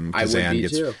 Kazan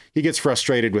he gets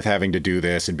frustrated with having to do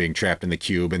this and being trapped in the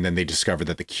cube, and then they discover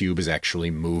that the cube is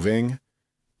actually moving.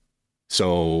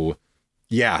 So,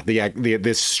 yeah,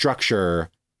 this structure.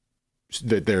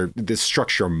 This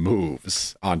structure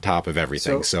moves on top of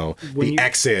everything. So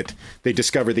they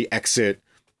discover the exit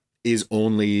is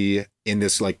only in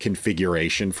this like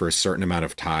configuration for a certain amount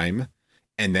of time,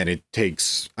 and then it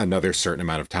takes another certain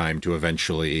amount of time to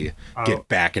eventually get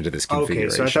back into this configuration.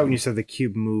 Okay, so I thought when you said the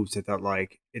cube moves, I thought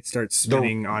like it starts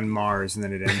spinning on Mars and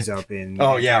then it ends up in.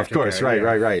 Oh yeah, of course,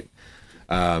 right.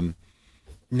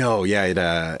 No,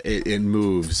 yeah, it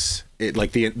moves. It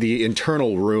like the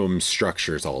internal room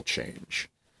structures all change,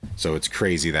 so it's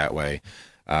crazy that way.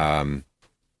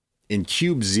 In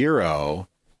Cube Zero,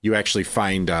 you actually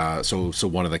find so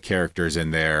one of the characters in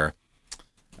there.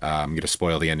 I'm going to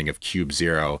spoil the ending of Cube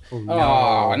Zero. Oh no!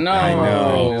 I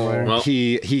know. Well,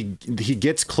 he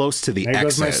gets close to the there exit.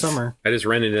 goes my summer. I just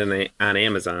rented it on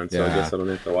Amazon, so I guess I don't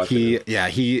have to watch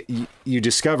it. You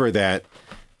discover that.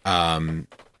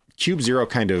 Cube Zero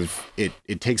kind of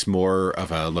it takes more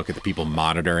of a look at the people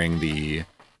monitoring the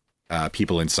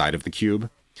people inside of the cube,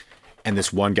 and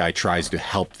this one guy tries to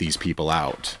help these people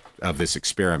out of this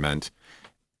experiment.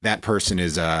 That person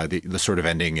is the sort of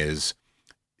ending is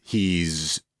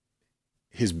his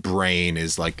brain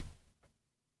is like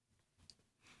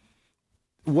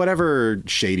whatever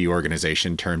shady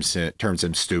organization terms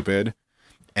him stupid,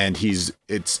 and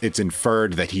it's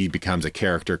inferred that he becomes a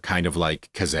character kind of like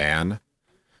Kazan,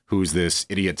 who's this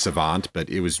idiot savant, but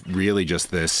it was really just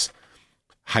this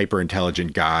hyper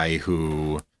intelligent guy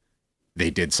who they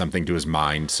did something to his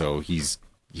mind, so he's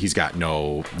got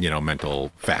no mental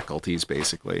faculties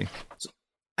basically.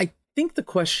 I think the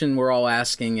question we're all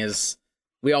asking is,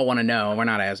 we all want to know. We're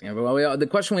not asking, but the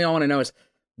question we all want to know is,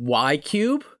 why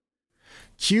Cube?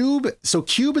 Cube is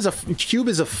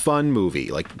a fun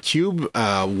movie. Like Cube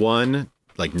 1.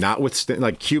 Like notwithstanding,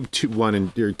 like Cube 2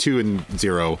 and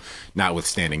 0,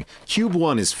 notwithstanding, Cube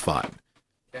 1 is fun.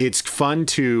 It's fun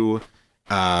to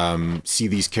see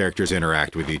these characters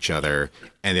interact with each other,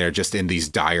 and they're just in these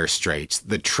dire straits.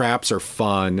 The traps are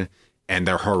fun and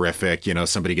they're horrific.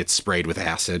 Somebody gets sprayed with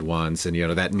acid once, and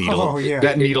that needle,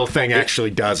 that needle thing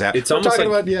actually does happen. It's almost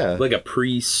like a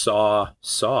pre-Saw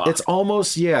Saw. It's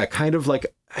almost kind of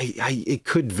like it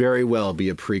could very well be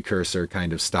a precursor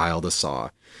kind of style to Saw.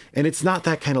 And it's not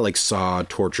that kind of like Saw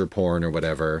torture porn or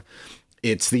whatever.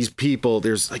 It's these people,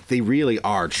 they really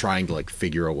are trying to like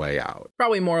figure a way out.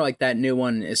 Probably more like that new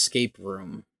one, Escape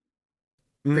Room.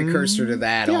 Precursor to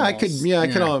that. Yeah,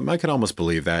 almost. I could almost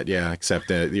believe that. Yeah, except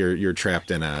that you're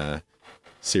trapped in a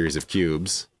series of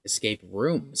cubes. Escape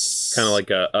rooms. Kind of like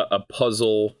a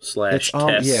puzzle / test.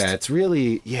 It's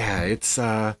really, it's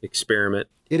experiment.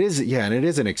 It is, and it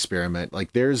is an experiment.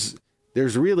 Like there's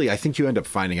really, I think you end up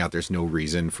finding out there's no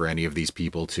reason for any of these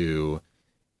people to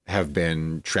have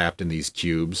been trapped in these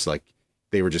cubes. Like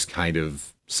they were just kind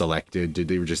of selected.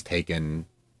 They were just taken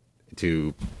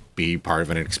to be part of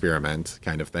an experiment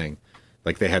kind of thing.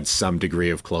 Like they had some degree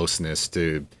of closeness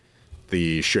to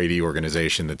the shady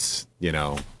organization that's,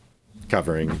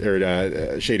 covering,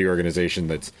 or shady organization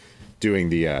that's doing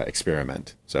the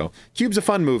experiment. So Cube's a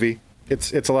fun movie.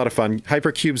 It's a lot of fun.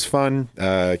 Hypercube's fun.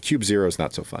 Cube Zero's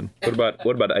not so fun.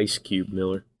 What about Ice Cube,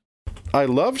 Miller? I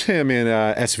loved him in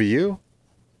SVU.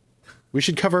 We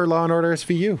should cover Law and Order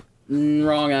SVU.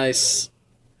 Wrong Ice.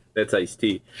 That's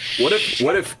Ice-T. What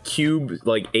if Cube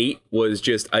 8 was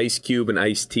just Ice Cube and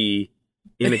Ice-T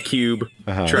in a cube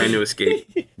trying to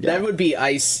escape? That would be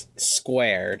Ice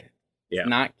squared. Yeah.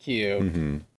 Not cube.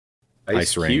 Mm-hmm.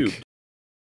 Ice Rink. Cube.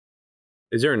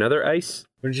 Is there another ice?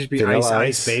 Would it just be Vanilla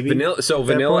ice, baby? Vanilla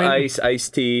point? Ice,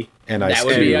 Ice-T, And That Ice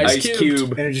would be Cube. Ice Ice Cube.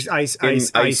 Cube, And it's just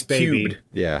and ice, baby. Cubed.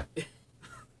 Yeah.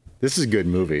 This is a good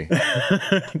movie.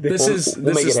 This is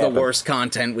make it the happen. worst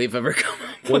content we've ever come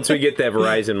up with. Once we get that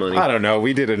Verizon money. I don't know.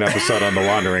 We did an episode on The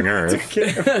Wandering Earth.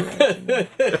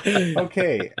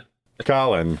 Okay.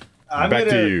 Colin, back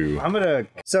to you.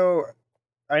 So,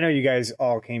 I know you guys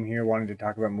all came here wanting to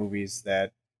talk about movies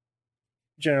that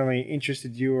generally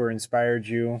interested you or inspired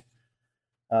you.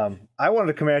 I wanted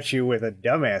to come at you with a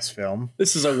dumbass film.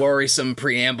 This is a worrisome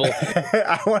preamble.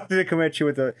 I wanted to come at you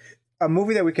with a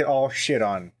movie that we could all shit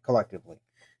on collectively.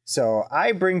 So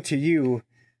I bring to you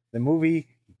the movie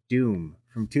Doom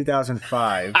from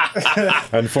 2005.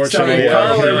 Unfortunately, Starring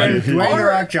Carl yeah. Urban, Dwayne The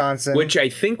Rock Johnson. Which I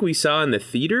think we saw in the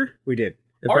theater, we did.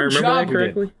 if I remember that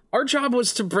correctly. Our job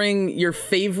was to bring your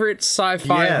favorite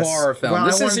sci-fi Yes. horror film. Well,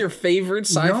 this I is want- your favorite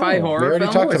sci-fi No, horror we already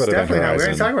film? talked It's about Event definitely not. We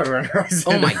already Horizon. talked about Event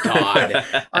Horizon. Oh my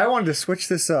god. I wanted to switch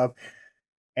this up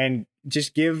and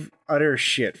just give utter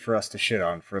shit for us to shit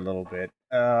on for a little bit.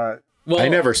 Well, I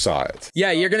never saw it.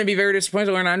 Yeah, you're going to be very disappointed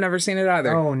to learn I've never seen it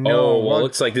either. Oh no! Oh, well, it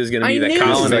looks like this is going to be I the knew.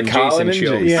 Colin This is and the Colin Jason and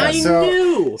show. Jason. Yeah, I so-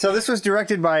 knew. So this was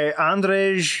directed by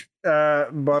Andrzej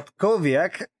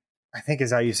Botkowiak, I think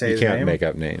is how you say You his can't name. make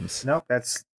up names. Nope,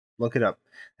 look it up.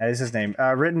 That is his name.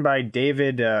 Written by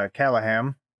David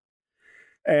Callahan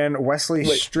and Wesley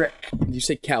Wait. Strick. Did you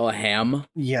say Callahan?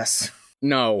 Here.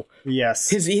 No.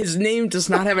 Yes. His name does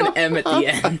not have an M at the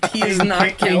end. He is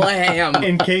not Callahan.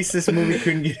 In case this movie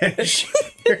couldn't get any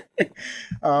shittier.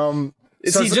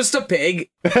 Is he just a pig?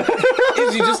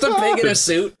 Is he just a pig in a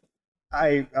suit?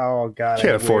 Oh god.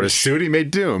 Can't I afford a wish. suit. He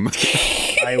made Doom.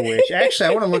 I wish. Actually,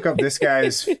 I want to look up this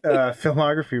guy's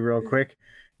filmography real quick.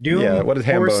 Doom. Yeah, what did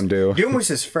Hambone do? Doom was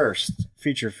his first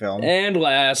feature film. And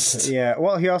last. Yeah,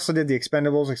 well, he also did the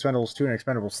Expendables 2, and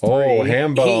Expendables 3. Oh,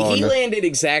 Hambone. He landed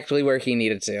exactly where he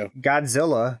needed to.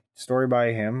 Godzilla, story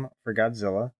by him for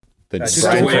Godzilla. The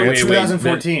Bryan wait, Cranston. wait.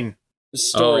 2014.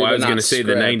 Story, Oh, I but was not going to say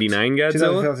the script. 99 Godzilla.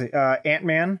 2014.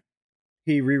 Ant-Man.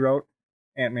 He rewrote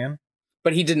Ant-Man.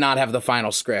 But he did not have the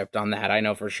final script on that, I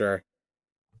know for sure.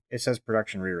 It says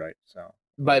production rewrite, so.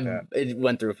 But that. it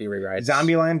went through a few rewrites.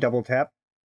 Zombieland, Double Tap.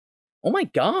 Oh my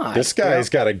god. This guy's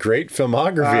got a great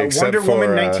filmography, except Wonder for Woman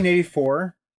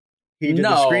 1984. He did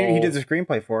No. He did the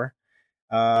screenplay for.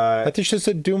 I think you should have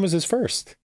said Doom was his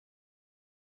first.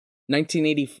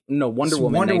 1980. No, Wonder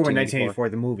Woman. Wonder Woman 1984. 1984.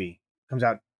 The movie comes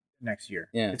out next year.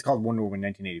 Yeah. It's called Wonder Woman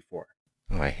 1984.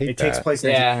 Oh, I hate It that. takes place.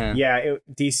 Yeah.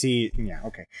 DC. Yeah.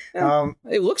 Okay. Yeah.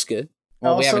 It looks good.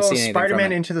 Well, we also, haven't seen anything from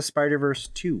Spider-Man it. Into the Spider-Verse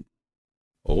 2.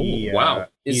 Oh, wow.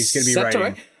 He's Is going to be set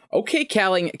writing. Okay,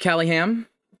 Callahan.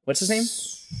 What's his name?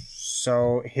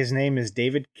 So his name is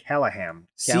David Callahan.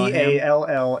 Callahan?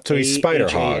 Call. So he's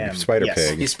Spider-Hog,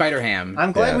 Spider-Pig. He's Spider-Ham.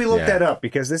 I'm glad Yeah, we looked yeah. that up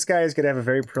because this guy is going to have a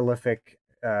very prolific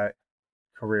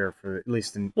career for at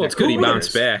least in. Well, it's good he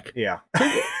next bounced years. back. Yeah.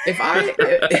 If I,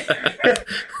 It's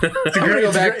a I'm gonna great-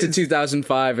 go back to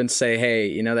 2005 and say, hey,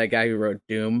 you know that guy who wrote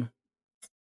Doom?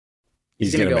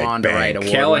 He's gonna go make on to write bank.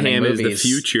 a Callahan is the movies.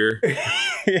 future.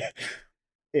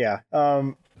 Yeah.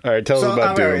 All right, tell us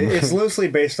about Doom. It's loosely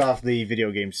based off the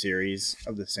video game series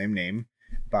of the same name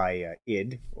by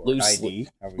id or Loosely- ID.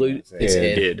 however you wanna say it. It's Yeah.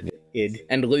 id. Did. Id.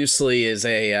 And loosely is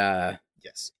a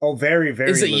Yes. Oh, very,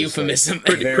 very. is a loosely. euphemism.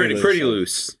 Pretty, Very pretty, pretty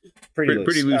loosely. loose. Pretty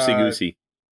Pretty loose. loosey goosey.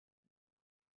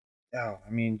 Oh, I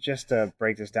mean, just to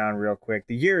break this down real quick,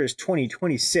 the year is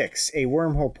 2026. A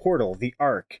wormhole portal, the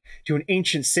Ark, to an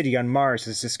ancient city on Mars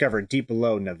is discovered deep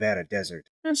below Nevada desert.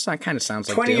 That's not kind of sounds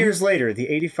like 20 Doom. years later, the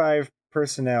 85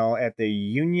 personnel at the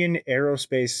Union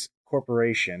Aerospace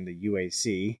Corporation, the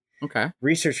UAC, Okay.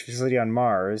 research facility on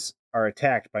Mars are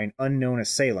attacked by an unknown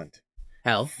assailant.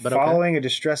 Hell, but okay. Following a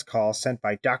distress call sent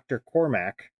by Dr.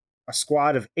 Cormack, a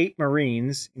squad of 8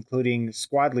 Marines, including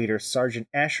squad leader Sergeant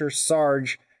Asher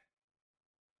Sarge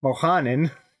Mohanan,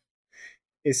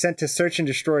 is sent to search and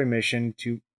destroy mission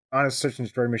to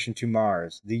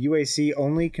Mars. The UAC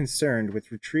only concerned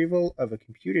with retrieval of a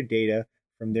computer data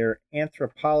from their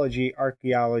anthropology,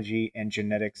 archaeology, and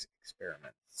genetics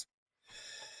experiments.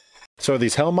 So are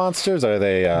these hell monsters? Are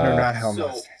they? They're not hell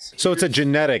monsters. So it's a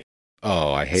genetic.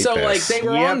 Oh, I hate So this. like they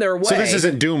were on their way. So this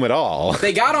isn't Doom at all.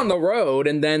 They got on the road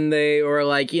and then they were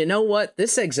like, you know what?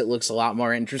 This exit looks a lot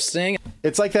more interesting.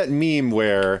 It's like that meme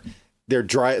where they're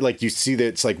dry. Like you see that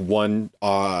it's like one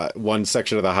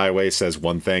section of the highway says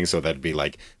one thing, so that'd be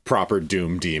like proper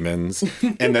Doom demons,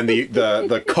 and then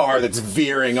the car that's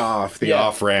veering off the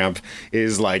off ramp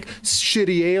is like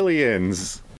shitty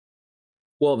aliens.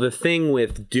 Well, the thing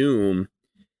with Doom,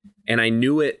 and I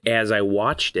knew it as I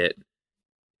watched it,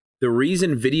 the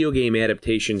reason video game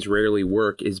adaptations rarely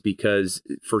work is because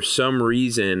for some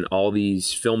reason, all these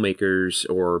filmmakers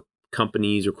or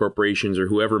companies or corporations or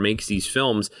whoever makes these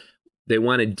films, they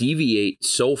want to deviate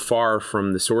so far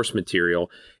from the source material.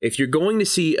 If you're going to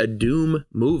see a Doom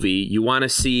movie, you want to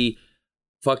see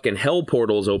fucking hell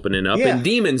portals opening up and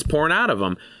demons pouring out of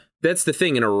them. That's the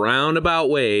thing. In a roundabout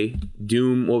way,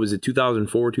 Doom, what was it,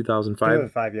 2004, 2005?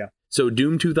 2005, yeah. So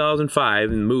Doom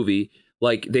 2005 in the movie,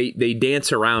 like they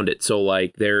dance around it. So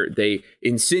like they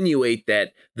insinuate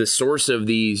that the source of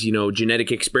these, you know,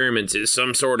 genetic experiments is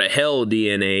some sort of hell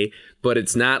DNA, but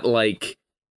it's not like,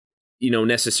 you know,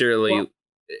 necessarily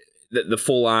the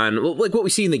full on, like what we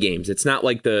see in the games. It's not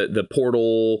like the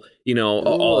portal, you know,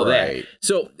 all of that.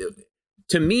 So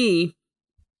to me,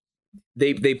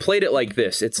 they played it like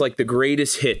this. It's like the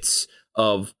greatest hits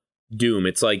of Doom.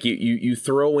 It's like you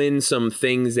throw in some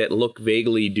things that look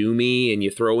vaguely doomy and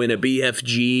you throw in a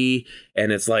BFG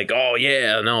and it's like, oh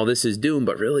yeah, no, this is Doom,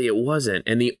 but really it wasn't.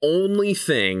 And the only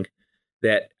thing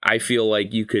that I feel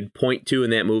like you could point to in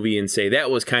that movie and say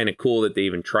that was kind of cool that they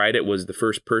even tried it was the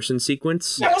first person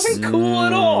sequence. That wasn't cool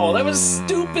at all. That was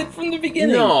stupid from the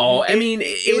beginning. No, I mean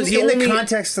it was in the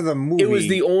context of the movie. It was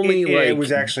the only it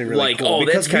was actually really like, cool. oh,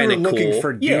 because that's kind of we were looking cool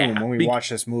for Doom when we watched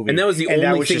this movie, and that was the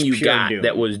only thing you got Doom.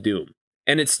 that was Doom,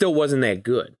 and it still wasn't that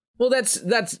good. Well,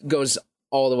 that goes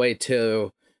all the way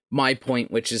to my point,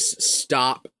 which is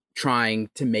stop trying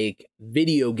to make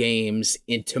video games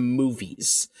into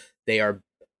movies. They are,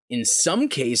 in some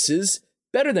cases,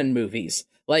 better than movies.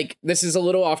 Like, this is a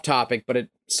little off topic, but it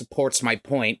supports my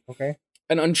point. Okay.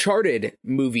 An Uncharted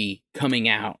movie coming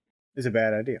out is a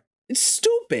bad idea. It's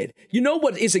stupid. You know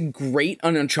what is a great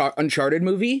Uncharted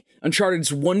movie?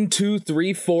 Uncharted's 1, 2,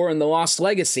 3, 4, and The Lost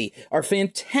Legacy are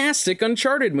fantastic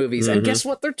Uncharted movies. And guess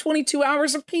what? They're 22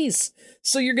 hours apiece.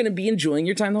 So you're going to be enjoying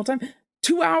your time the whole time.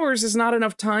 2 hours is not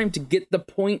enough time to get the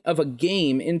point of a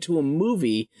game into a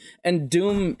movie, and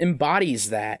Doom embodies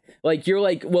that. Like, you're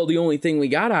like, well, the only thing we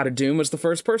got out of Doom was the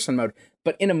first person mode.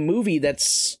 But in a movie, that's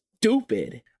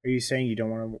stupid. Are you saying you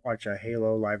don't want to watch a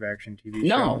Halo live action TV show?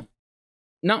 No.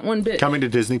 Not one bit. Coming to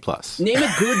Disney Plus. Name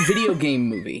a good video game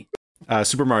movie.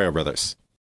 Super Mario Brothers.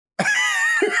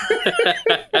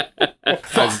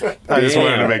 I just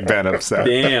wanted to make Ben upset.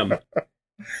 Damn.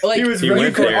 Like, he was He ready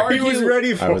went for there. it. He was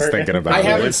ready for it. I was thinking about I it.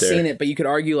 haven't went there. seen it, but you could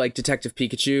argue like Detective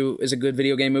Pikachu is a good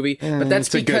video game movie. But that's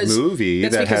it's a because good movie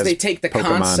that's that because has they take the Pokemon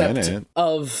concept in it.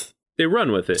 of They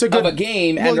run with it. It's a of good a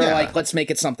game and well, they're yeah. like, let's make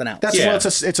it something else. That's Yeah. well, it's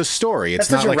a story. It's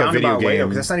That's not such like a video roundabout way, though, game.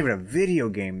 'cause that's not even a video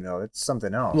game, though. It's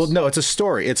something else. Well, no, it's a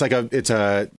story. It's like it's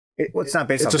not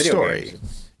based it's on a video story.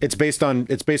 games. It's based on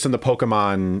the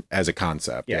Pokemon as a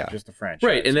concept. Yeah, Yeah. just the franchise.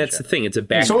 Right, and that's the thing. It's a so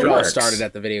backdrop. it all works. started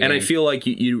at the video And game. I feel like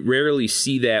you rarely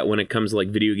see that when it comes to like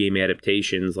video game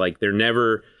adaptations. Like they're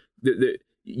never,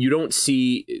 you don't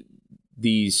see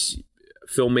these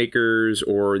filmmakers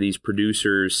or these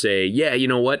producers say, yeah, you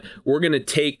know what, we're going to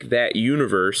take that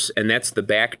universe and that's the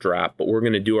backdrop, but we're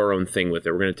going to do our own thing with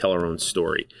it. We're going to tell our own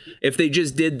story. If they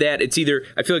just did that, it's either,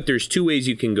 I feel like there's two ways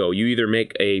you can go. You either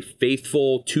make a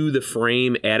faithful to the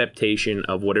frame adaptation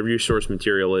of whatever your source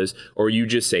material is, or you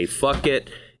just say, fuck it,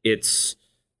 it's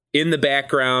in the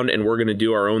background and we're going to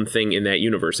do our own thing in that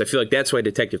universe. I feel like that's why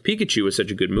Detective Pikachu was such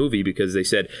a good movie, because they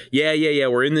said, yeah,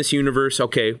 we're in this universe.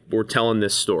 Okay, we're telling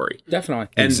this story. Definitely.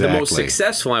 And the most Exactly.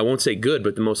 successful, I won't say good,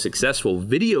 but the most successful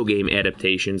video game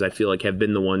adaptations, I feel like, have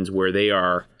been the ones where they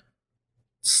are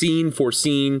scene for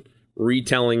scene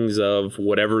retellings of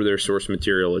whatever their source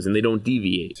material is, and they don't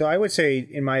deviate. So I would say,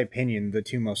 in my opinion, the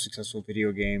two most successful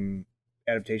video game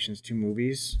adaptations to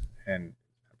movies, and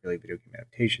not really video game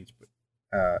adaptations, but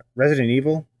Resident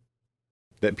Evil.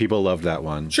 That people loved that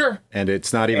one. Sure. And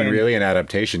it's not even And- really an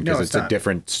adaptation because No, it's it's a not.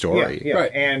 different story. Yeah,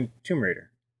 Right. and Tomb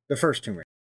Raider. The first Tomb Raider.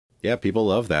 Yeah, people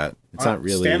love that. It's not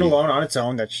really standalone on its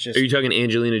own. That's just Are you talking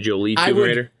Angelina Jolie I Tomb would-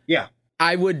 Raider? yeah.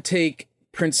 I would take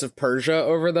Prince of Persia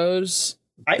over those.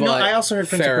 No, but I also heard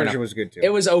Prince of fair Persia enough. was good too. It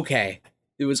was okay.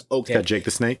 It was okay. Got Jake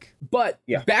the Snake. But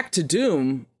Yeah. back to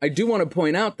Doom, I do want to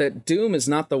point out that Doom is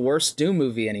not the worst Doom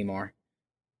movie anymore.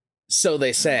 So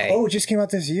they say. Oh, it just came out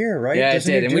this year, right? yeah, it There's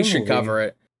a did, new and we Doom should movie. cover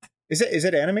it. Is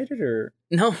it animated or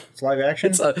No, it's live action?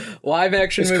 it's a live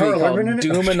action Is movie Carl called Urban in it?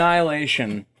 Doom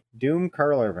Annihilation. Doom.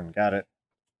 Carl Urban. Got it.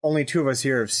 Only two of us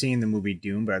here have seen the movie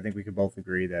Doom, but I think we could both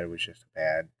agree that it was just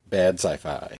bad. Bad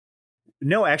sci-fi.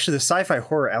 No, actually, the sci-fi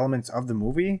horror elements of the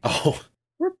movie Oh,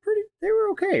 they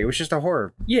were okay. It was just a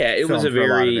horror. Yeah, it was film a for a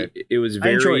lot of very, it. it was I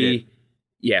enjoyed very, it.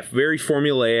 yeah, very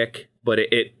formulaic, but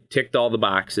it ticked all the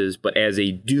boxes. But as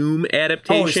a Doom Oh, it's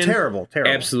adaptation, terrible.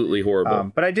 absolutely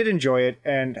horrible. But I did enjoy it,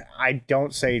 and I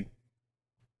don't say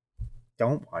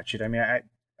don't watch it. I mean,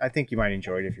 I think you might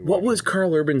enjoy it if you. What watch was it.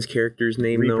 Carl Urban's character's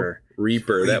name? Reaper. Though?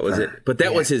 Reaper. That was it. Reaper. But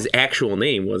that Yeah. was his actual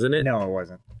name, wasn't it? No, it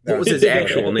wasn't. What was his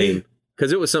actual name?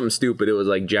 Because it was something stupid. It was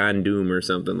like John Doom or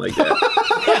something like that.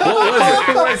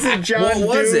 What was it? John What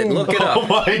was it? Doom? Look it up. oh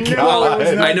my No, god! it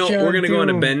was not I know John we're going to go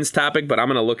into Doom. Ben's topic, but I'm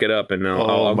going to look it up and Oh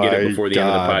I'll get it my before the end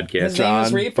of God. the podcast. His name is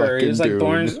John Reaper. He was like fucking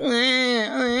Thorns.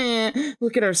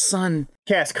 Look at our son.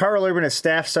 Cast Carl Urban as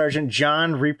Staff Sergeant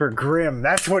John Reaper Grimm.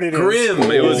 That's what it is.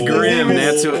 Grim. It was Grim.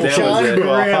 That's what that John was. It.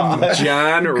 Grimm.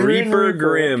 John Reaper Reaper.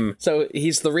 Grimm. So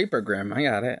he's the Reaper Grimm. I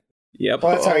got it. Yep.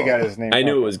 Well, that's how he got his name. I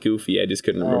knew it was goofy. I just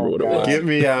couldn't remember Oh, what it God. was. Get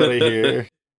me out of here!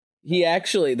 He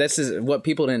actually, this is what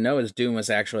people didn't know is Doom was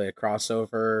actually a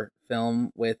crossover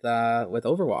film with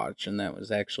Overwatch, and that was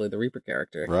actually the Reaper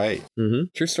character. Right, Mm-hmm.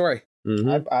 True story.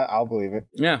 Mm-hmm. I'll believe it.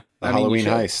 Yeah. the I mean, you Halloween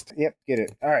should. heist. Yep, get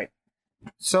it. All right.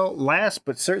 So last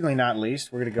but certainly not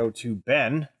least, we're going to go to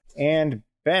Ben. And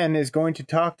Ben is going to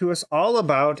talk to us all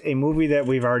about a movie that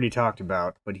we've already talked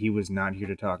about, but he was not here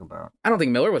to talk about. I don't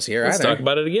think Miller was here Let's either. talk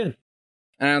about it again.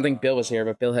 And I don't think Bill was here,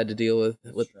 but Bill had to deal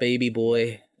with baby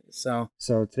boy. So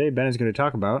So today Ben is going to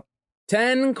talk about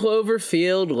 10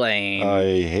 Cloverfield Lane.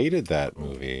 I hated that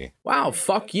movie. Wow,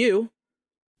 fuck you.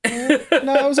 No,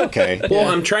 it was okay. Well,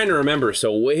 I'm trying to remember.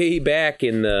 So way back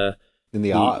in the In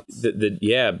the odds.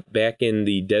 back in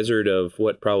the desert of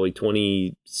what, probably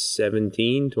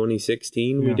 2017,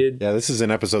 2016 we Yeah. did. Yeah, this is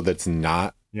an episode that's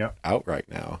not Yep. out right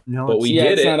now. No, But we Yeah,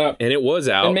 did it's it, not up. and it was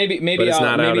out. And maybe but it's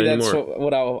not out maybe that's anymore.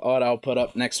 what I'll put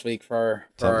up next week for our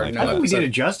Something like no I think we did episode.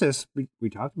 it justice. We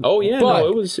talked about Oh it. yeah, But- no,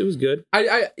 it was good.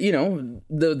 I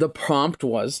the prompt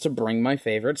was to bring my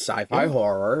favorite sci-fi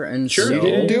horror, and Sure, so You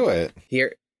didn't do it.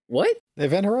 here. What?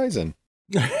 Event Horizon.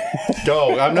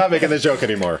 Go. I'm not making this joke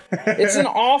anymore. It's an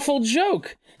awful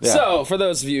joke. Yeah. So, for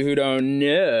those of you who don't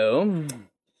know,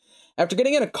 after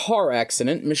getting in a car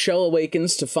accident, Michelle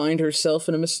awakens to find herself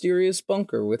in a mysterious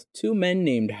bunker with two men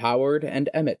named Howard and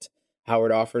Emmett.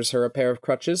 Howard offers her a pair of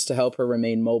crutches to help her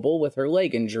remain mobile with her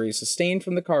leg injury sustained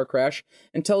from the car crash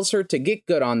and tells her to get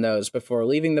good on those before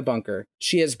leaving the bunker.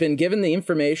 She has been given the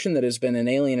information that has been an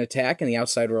alien attack and the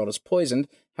outside world is poisoned.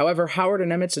 However, Howard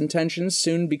and Emmett's intentions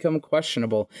soon become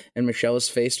questionable, and Michelle is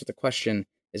faced with the question,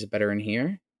 is it better in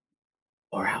here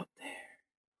or out there?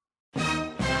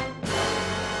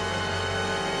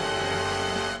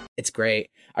 It's great.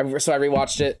 So I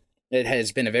rewatched it. It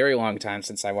has been a very long time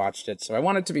since I watched it, so I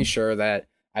wanted to be sure that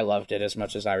I loved it as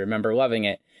much as I remember loving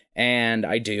it, and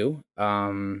I do.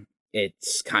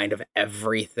 It's kind of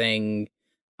everything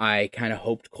I kind of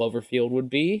hoped Cloverfield would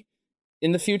be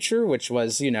in the future, which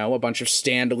was, a bunch of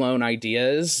standalone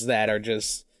ideas that are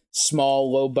just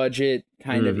small, low-budget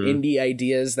kind of Mhm. indie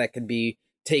ideas that could be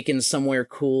taken somewhere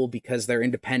cool because they're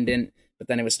independent, but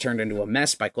then it was turned into a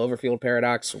mess by Cloverfield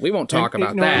Paradox. We won't talk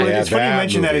about that. Yeah, It's funny you that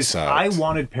mention that. movie Is sucked. I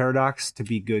wanted Paradox to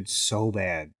be good so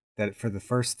bad that for the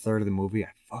first third of the movie, I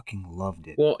fucking loved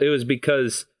it. Well, it was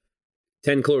because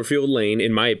 10 Cloverfield Lane,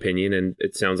 in my opinion, and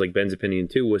it sounds like Ben's opinion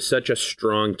too, was such a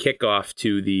strong kickoff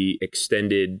to the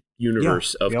extended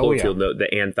universe of Oh, yeah. Cloverfield,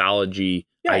 the anthology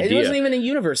Yeah, idea. it wasn't even a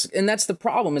universe, and that's the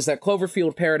problem, is that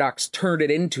Cloverfield Paradox turned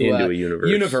it into a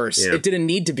universe. Yeah. It didn't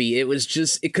need to be. It was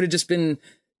just, it could have just been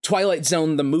Twilight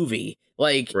Zone the movie.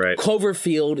 Like, Right.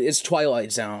 Cloverfield is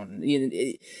Twilight Zone.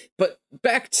 But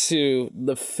back to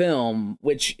the film,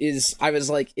 which is, I was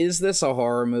like, is this a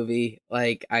horror movie?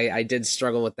 Like, I did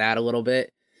struggle with that a little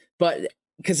bit. But,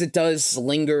 because it does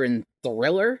linger in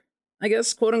thriller, I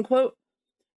guess, quote unquote.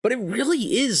 But it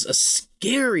really is a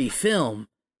scary film.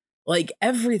 Like,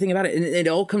 everything about it. And it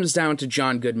all comes down to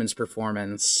John Goodman's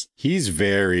performance. He's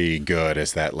very good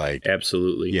as that, like,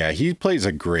 Absolutely. yeah, he plays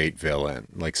a great villain,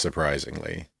 like,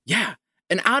 surprisingly. Yeah.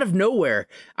 And out of nowhere,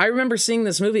 I remember seeing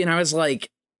this movie and I was like,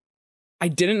 I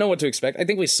didn't know what to expect. I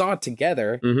think we saw it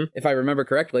together, Mhm. if I remember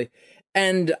correctly.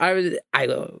 And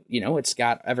it's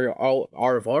got all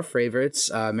of our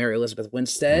favorites, Mary Elizabeth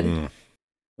Winstead. Mm.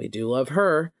 We do love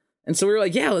her. And so we were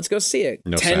like, yeah, let's go see it.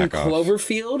 No 10 sack off.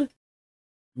 Cloverfield.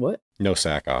 What? No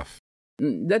sack off.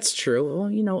 That's true.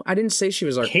 Well, I didn't say she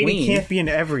was our Katie queen. can't be in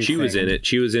everything. She was in it.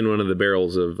 She was in one of the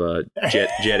barrels of jet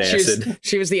acid.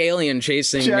 She was the alien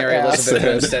chasing Jet Mary Elizabeth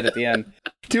acid. Winstead at the end.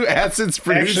 Do acids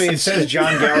produce? Actually, it says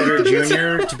John Gallagher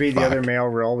Jr. to be the other male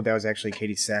role, but that was actually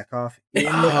Katie Sackhoff in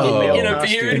Oh, in a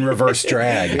costume. beard. in reverse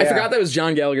drag. I forgot that was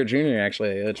John Gallagher Jr.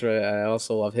 Actually, which I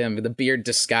also love him. The beard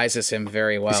disguises him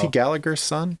very well. Is he Gallagher's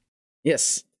son?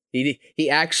 Yes, he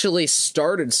actually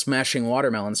started smashing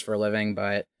watermelons for a living,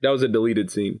 but That was a deleted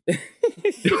scene.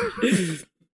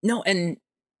 no. And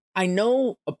I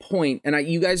know a point, and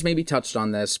you guys maybe touched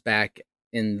on this back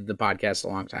in the podcast a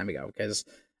long time ago because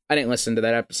I didn't listen to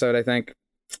that episode. I think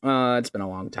it's been a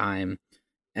long time.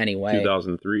 Anyway,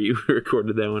 2003, we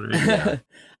recorded that one, right? Yeah.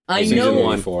 I Season know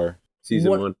one. For Season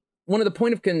What- 1. one of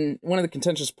the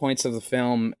contentious points of the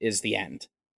film is the end.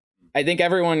 I think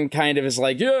everyone kind of is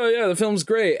like, yeah, the film's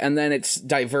great, and then it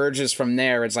diverges from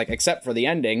there. It's like, except for the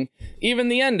ending, even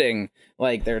the ending,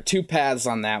 like there are two paths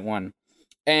on that one.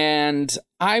 And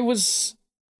I was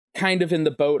kind of in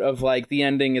the boat of like the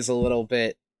ending is a little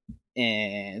bit,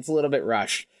 it's a little bit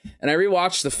rushed. And I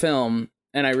rewatched the film,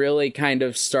 and I really kind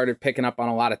of started picking up on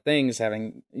a lot of things,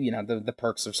 having, the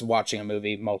perks of watching a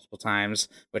movie multiple times,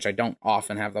 which I don't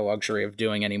often have the luxury of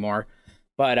doing anymore.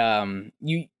 But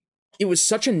it was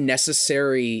such a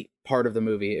necessary part of the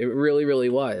movie. It really, really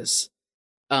was.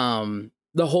 The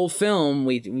whole film,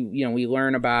 we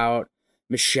learn about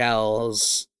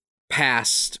Michelle's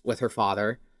past with her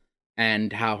father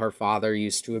and how her father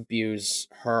used to abuse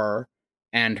her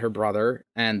and her brother,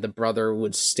 and the brother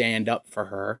would stand up for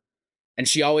her. And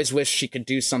she always wished she could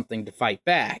do something to fight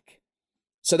back.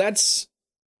 So that's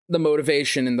the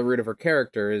motivation and the root of her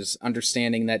character, is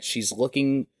understanding that she's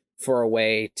looking for a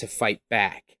way to fight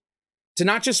back. To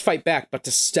not just fight back, but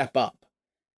to step up.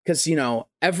 Because,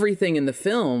 everything in the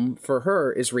film for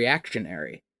her is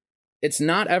reactionary. It's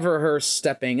not ever her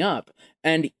stepping up.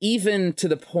 And even to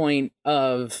the point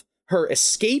of her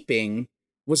escaping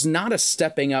was not a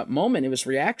stepping up moment. It was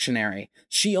reactionary.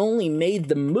 She only made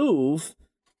the move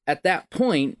at that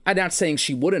point. I'm not saying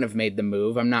she wouldn't have made the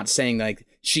move. I'm not saying like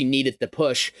she needed the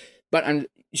push, but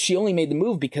she only made the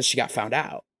move because she got found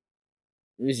out.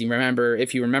 If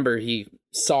you remember, he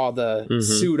saw the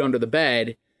suit under the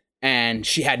bed, and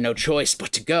she had no choice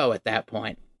but to go at that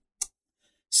point.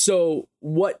 So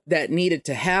what that needed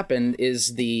to happen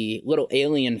is the little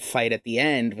alien fight at the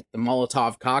end with the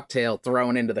Molotov cocktail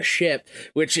thrown into the ship,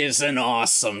 which is an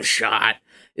awesome shot.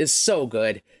 It's so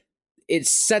good. It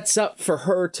sets up for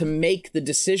her to make the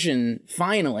decision,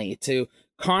 finally, to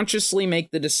consciously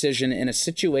make the decision in a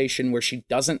situation where she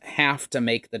doesn't have to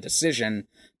make the decision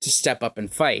to step up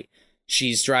and fight.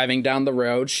 She's driving down the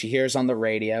road. She hears on the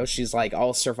radio. She's like,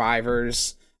 all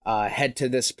survivors head to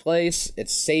this place.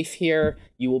 It's safe here.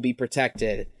 You will be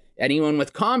protected. Anyone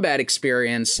with combat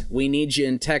experience, we need you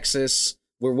in Texas.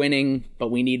 We're winning,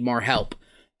 but we need more help.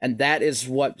 And that is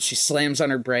what she slams on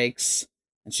her brakes,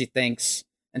 and she thinks,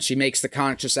 and she makes the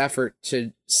conscious effort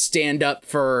to stand up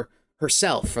for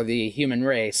herself, for the human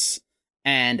race.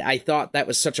 And I thought that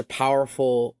was such a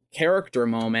powerful character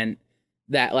moment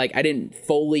that like I didn't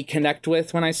fully connect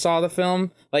with when I saw the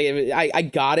film. Like I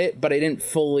got it, but I didn't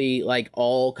fully like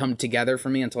all come together for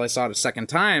me until I saw it a second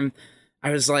time.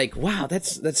 I was like, wow,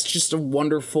 that's just a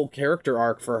wonderful character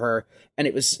arc for her.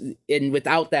 And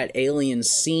without that alien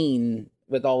scene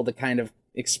with all the kind of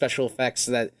special effects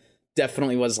that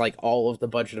definitely was like all of the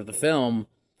budget of the film,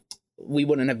 we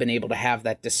wouldn't have been able to have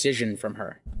that decision from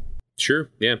her. Sure.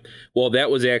 Yeah. Well, that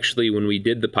was actually when we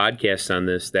did the podcast on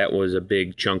this, that was a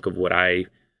big chunk of what I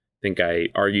think I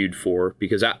argued for,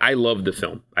 because I loved the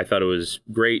film. I thought it was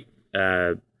great.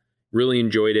 Really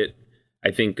enjoyed it.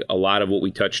 I think a lot of what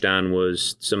we touched on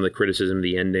was some of the criticism of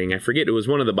the ending. I forget, it was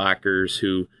one of the Bakkers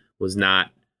who was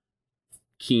not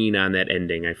keen on that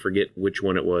ending. I forget which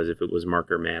one it was, if it was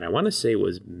Mark or Matt. I want to say it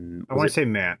was Matt. Was it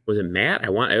Matt?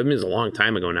 It was a long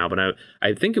time ago now, but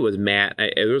I think it was Matt.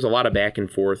 There was a lot of back and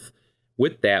forth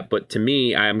with that, but to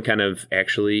me, I'm kind of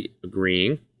actually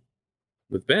agreeing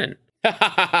with Ben.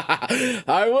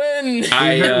 I win. We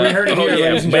heard it here,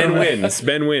 ladies and Ben gentlemen. wins.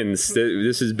 Ben wins.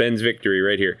 This is Ben's victory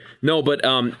right here. No, but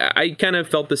I kind of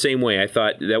felt the same way. I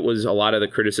thought that was a lot of the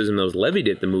criticism that was levied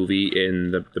at the movie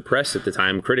in the press at the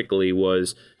time, critically,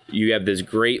 was you have this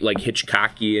great like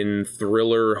Hitchcockian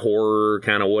thriller, horror,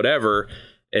 kind of whatever.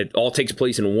 It all takes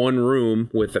place in one room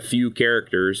with a few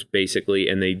characters, basically,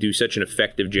 and they do such an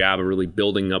effective job of really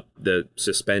building up the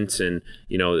suspense and,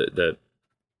 the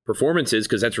performances,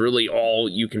 because that's really all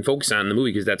you can focus on in the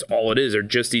movie, because that's all it is, are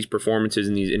just these performances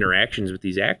and these interactions with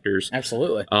these actors.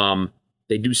 Absolutely.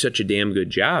 They do such a damn good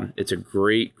job. It's a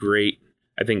great,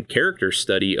 I think, character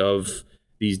study of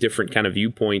these different kind of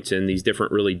viewpoints and these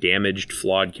different really damaged,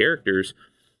 flawed characters.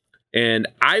 And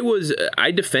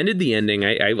I defended the ending.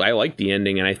 I liked the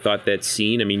ending, and I thought that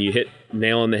scene, I mean, you hit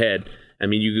nail on the head. I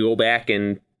mean, you could go back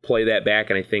and play that back,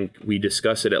 and I think we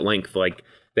discussed it at length. Like,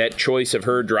 that choice of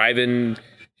her driving,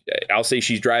 I'll say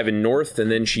she's driving north,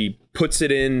 and then she puts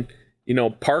it in,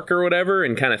 park or whatever,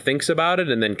 and kind of thinks about it,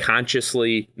 and then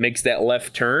consciously makes that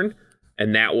left turn.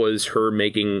 And that was her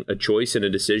making a choice and a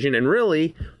decision. And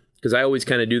really, because I always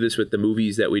kind of do this with the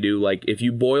movies that we do, like, if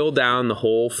you boil down the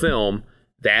whole film,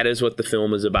 that is what the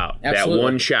film is about. Absolutely. That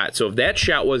one shot. So if that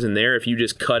shot wasn't there, if you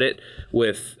just cut it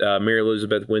with Mary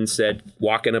Elizabeth Winstead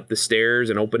walking up the stairs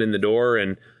and opening the door,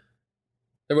 and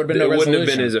there would have been no it wouldn't have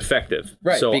resolution. been as effective.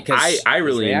 Right, So because I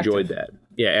really it's reactive. enjoyed that.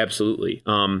 Yeah, absolutely.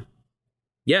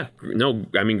 Yeah, no,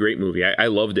 I mean, great movie. I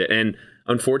loved it. And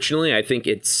unfortunately, I think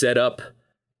it set up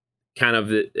kind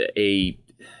of a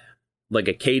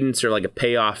cadence or like a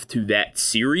payoff to that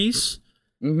series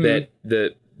that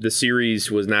the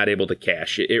series was not able to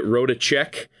cash. It wrote a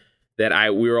check that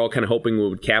we were all kind of hoping we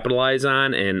would capitalize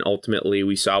on, and ultimately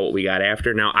we saw what we got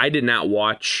after. Now, I did not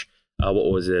watch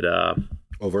what was it?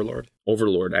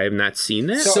 Overlord. I have not seen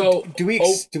that. So do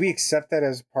we accept that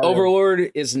as part Overlord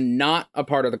is not a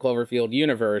part of the Cloverfield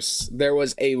universe. There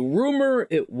was a rumor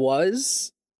it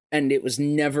was, and it was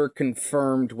never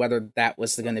confirmed whether that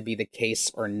was going to be the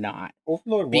case or not.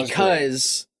 Overlord was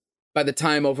Because by the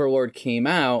time Overlord came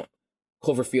out,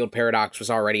 Cloverfield Paradox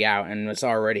was already out and was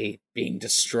already being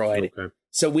destroyed. Okay.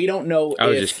 So we don't know. I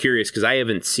was just curious because I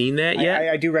haven't seen that yet.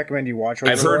 I do recommend you watch.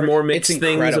 I've heard more mixed It's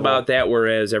things incredible. about that,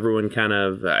 whereas everyone kind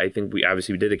of, I think we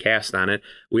did a cast on it.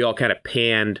 We all kind of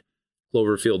panned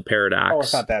Cloverfield Paradox. Oh,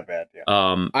 it's not that bad. Yeah.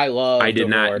 I did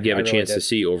not Overlord. give I a really chance did. to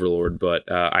see Overlord,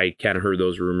 but I kind of heard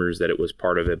those rumors that it was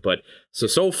part of it. But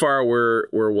so far we're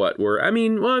what?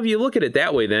 If you look at it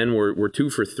that way, then we're 2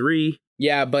 for 3.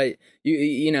 Yeah, but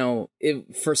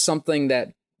for something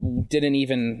that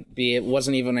it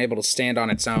wasn't even able to stand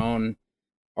on its own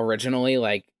originally.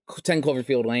 Like 10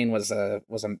 Cloverfield Lane was a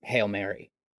Hail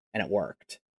Mary, and it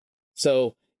worked.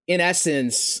 So in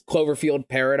essence, Cloverfield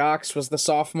Paradox was the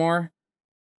sophomore,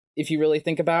 if you really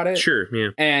think about it. Sure, yeah.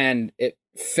 And it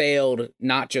failed,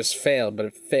 not just failed, but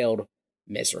it failed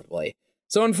miserably.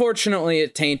 So unfortunately,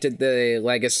 it tainted the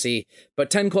legacy. But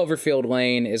 10 Cloverfield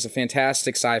Lane is a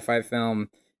fantastic sci-fi film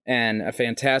and a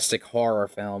fantastic horror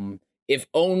film. If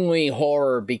only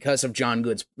horror because of John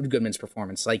Goodman's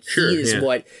performance. Like, Sure, he is yeah.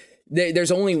 what...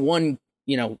 There's only one,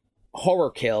 horror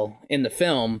kill in the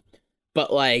film,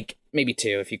 but like maybe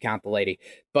 2 if you count the lady.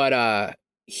 But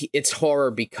it's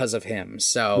horror because of him.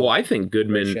 So Well, I think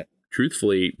Goodman, shit.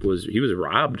 truthfully, was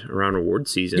robbed around award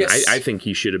season. Yes. I think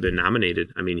he should have been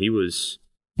nominated. I mean, he was,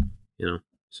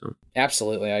 so.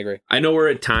 Absolutely, I agree. I know we're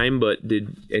at time, but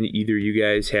did either of you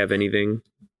guys have anything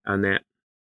on that?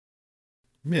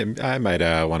 Yeah, I might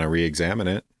want to re-examine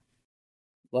it.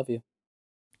 Love you.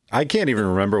 I can't even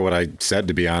remember what I said,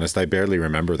 to be honest. I barely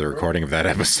remember the recording of that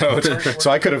episode. So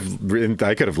I could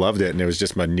have loved it, and it was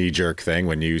just my knee-jerk thing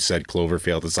when you said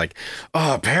Cloverfield. It's like,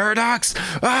 oh, Paradox!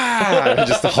 I'm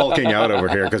just hulking out over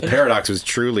here, because Paradox was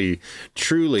truly,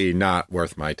 truly not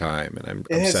worth my time, and I'm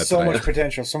It upset has so that much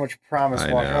potential, so much promise. I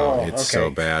know, Oh, it's okay.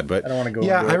 so bad. But I don't want to go.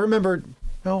 yeah, into I it. remember.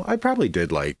 No, I probably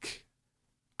did like.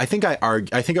 I think I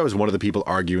was one of the people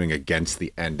arguing against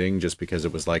the ending, just because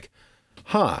it was like,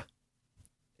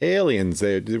 aliens,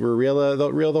 they were real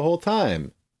the whole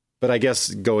time. But I guess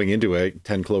going into it,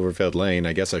 10 Cloverfield Lane,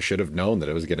 I guess I should have known that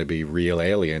it was going to be real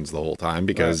aliens the whole time,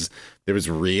 because there was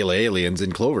real aliens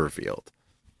in Cloverfield.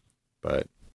 But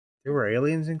There were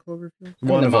aliens in Cloverfield?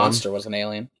 one the of them, monster was an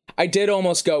alien. I did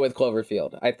almost go with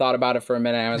Cloverfield. I thought about it for a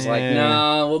minute. I was like, Yeah.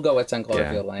 no, we'll go with 10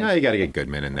 Cloverfield Lane. No, you got to get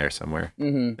Goodman in there somewhere.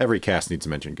 Mm-hmm. Every cast needs to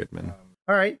mention Goodman.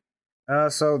 All right.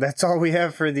 So that's all we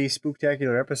have for the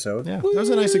spooktacular episode. Yeah, that was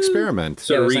a nice experiment.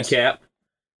 So Yeah, it was nice. recap,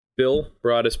 Bill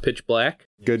brought us Pitch Black.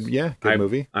 Good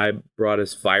movie. I brought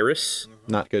us Virus.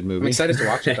 Not good I'm movie. excited to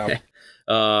watch it,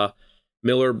 though.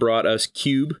 Miller brought us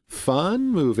Cube. Fun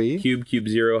movie. Cube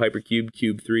 0, Hypercube,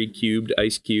 Cube 3, Cubed,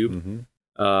 Ice Cube.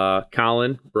 Mm-hmm.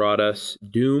 Colin brought us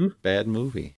Doom. Bad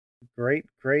movie. Great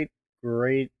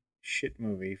shit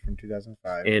movie from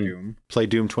 2005. And- Doom. Play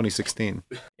Doom 2016.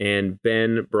 And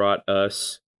Ben brought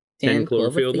us 10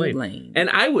 Cloverfield Lane. And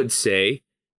I would say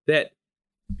that,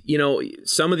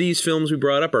 some of these films we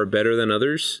brought up are better than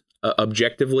others,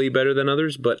 objectively better than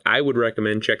others, but I would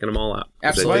recommend checking them all out.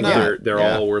 'Cause Absolutely. I Why think they're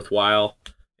all worthwhile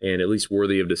and at least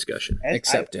worthy of discussion. And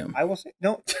Except Doom. I will say,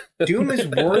 no, Doom is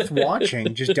worth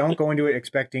watching. Just don't go into it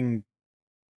expecting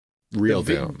Real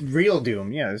the Doom. Real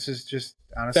Doom. Yeah, this is just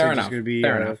honestly Fair just enough. going to be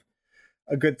Fair enough.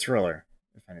 a good thriller,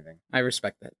 if anything. I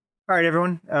respect that. All right,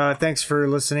 everyone. Thanks for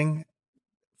listening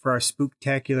for our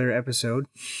spooktacular episode.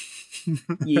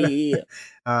 Yeah.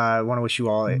 I want to wish you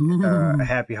all a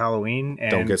happy Halloween.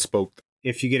 And Don't get spooked.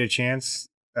 if you get a chance,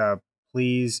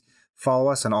 please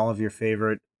follow us on all of your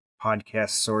favorite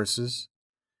podcast sources.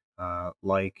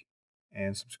 Like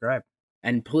and subscribe.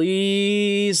 And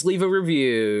please leave a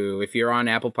review if you're on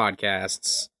Apple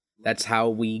Podcasts. That's how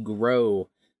we grow.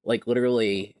 Like,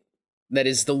 literally, that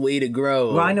is the way to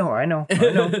grow. Well, I know.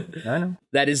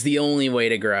 That is the only way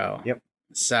to grow. Yep.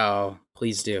 So,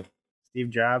 please do.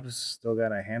 Steve Jobs still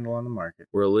got a handle on the market.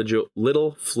 We're a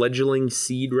little fledgling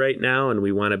seed right now, and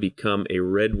we want to become a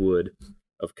redwood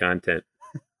of content.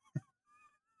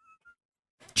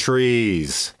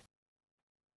 Trees.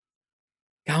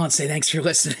 Colin, say thanks for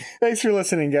listening. Thanks for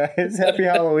listening, guys. Happy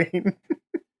Halloween.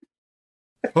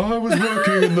 I was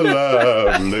working in the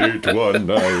lab late one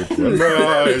night when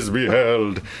my eyes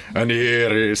beheld an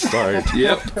eerie sight.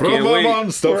 Yep. From a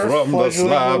monster from the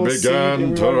slab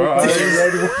began to rise.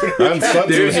 And There's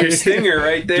suddenly, your stinger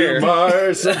right to there.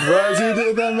 my surprise, he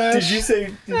did the mash. Did you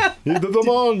say He did the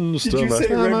monster Did you say mash.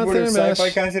 Redwood of Mash. sci-fi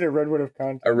content or Redwood of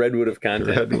content? A redwood of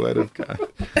content. Red Wing of content.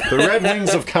 The Red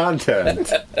Wings of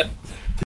content.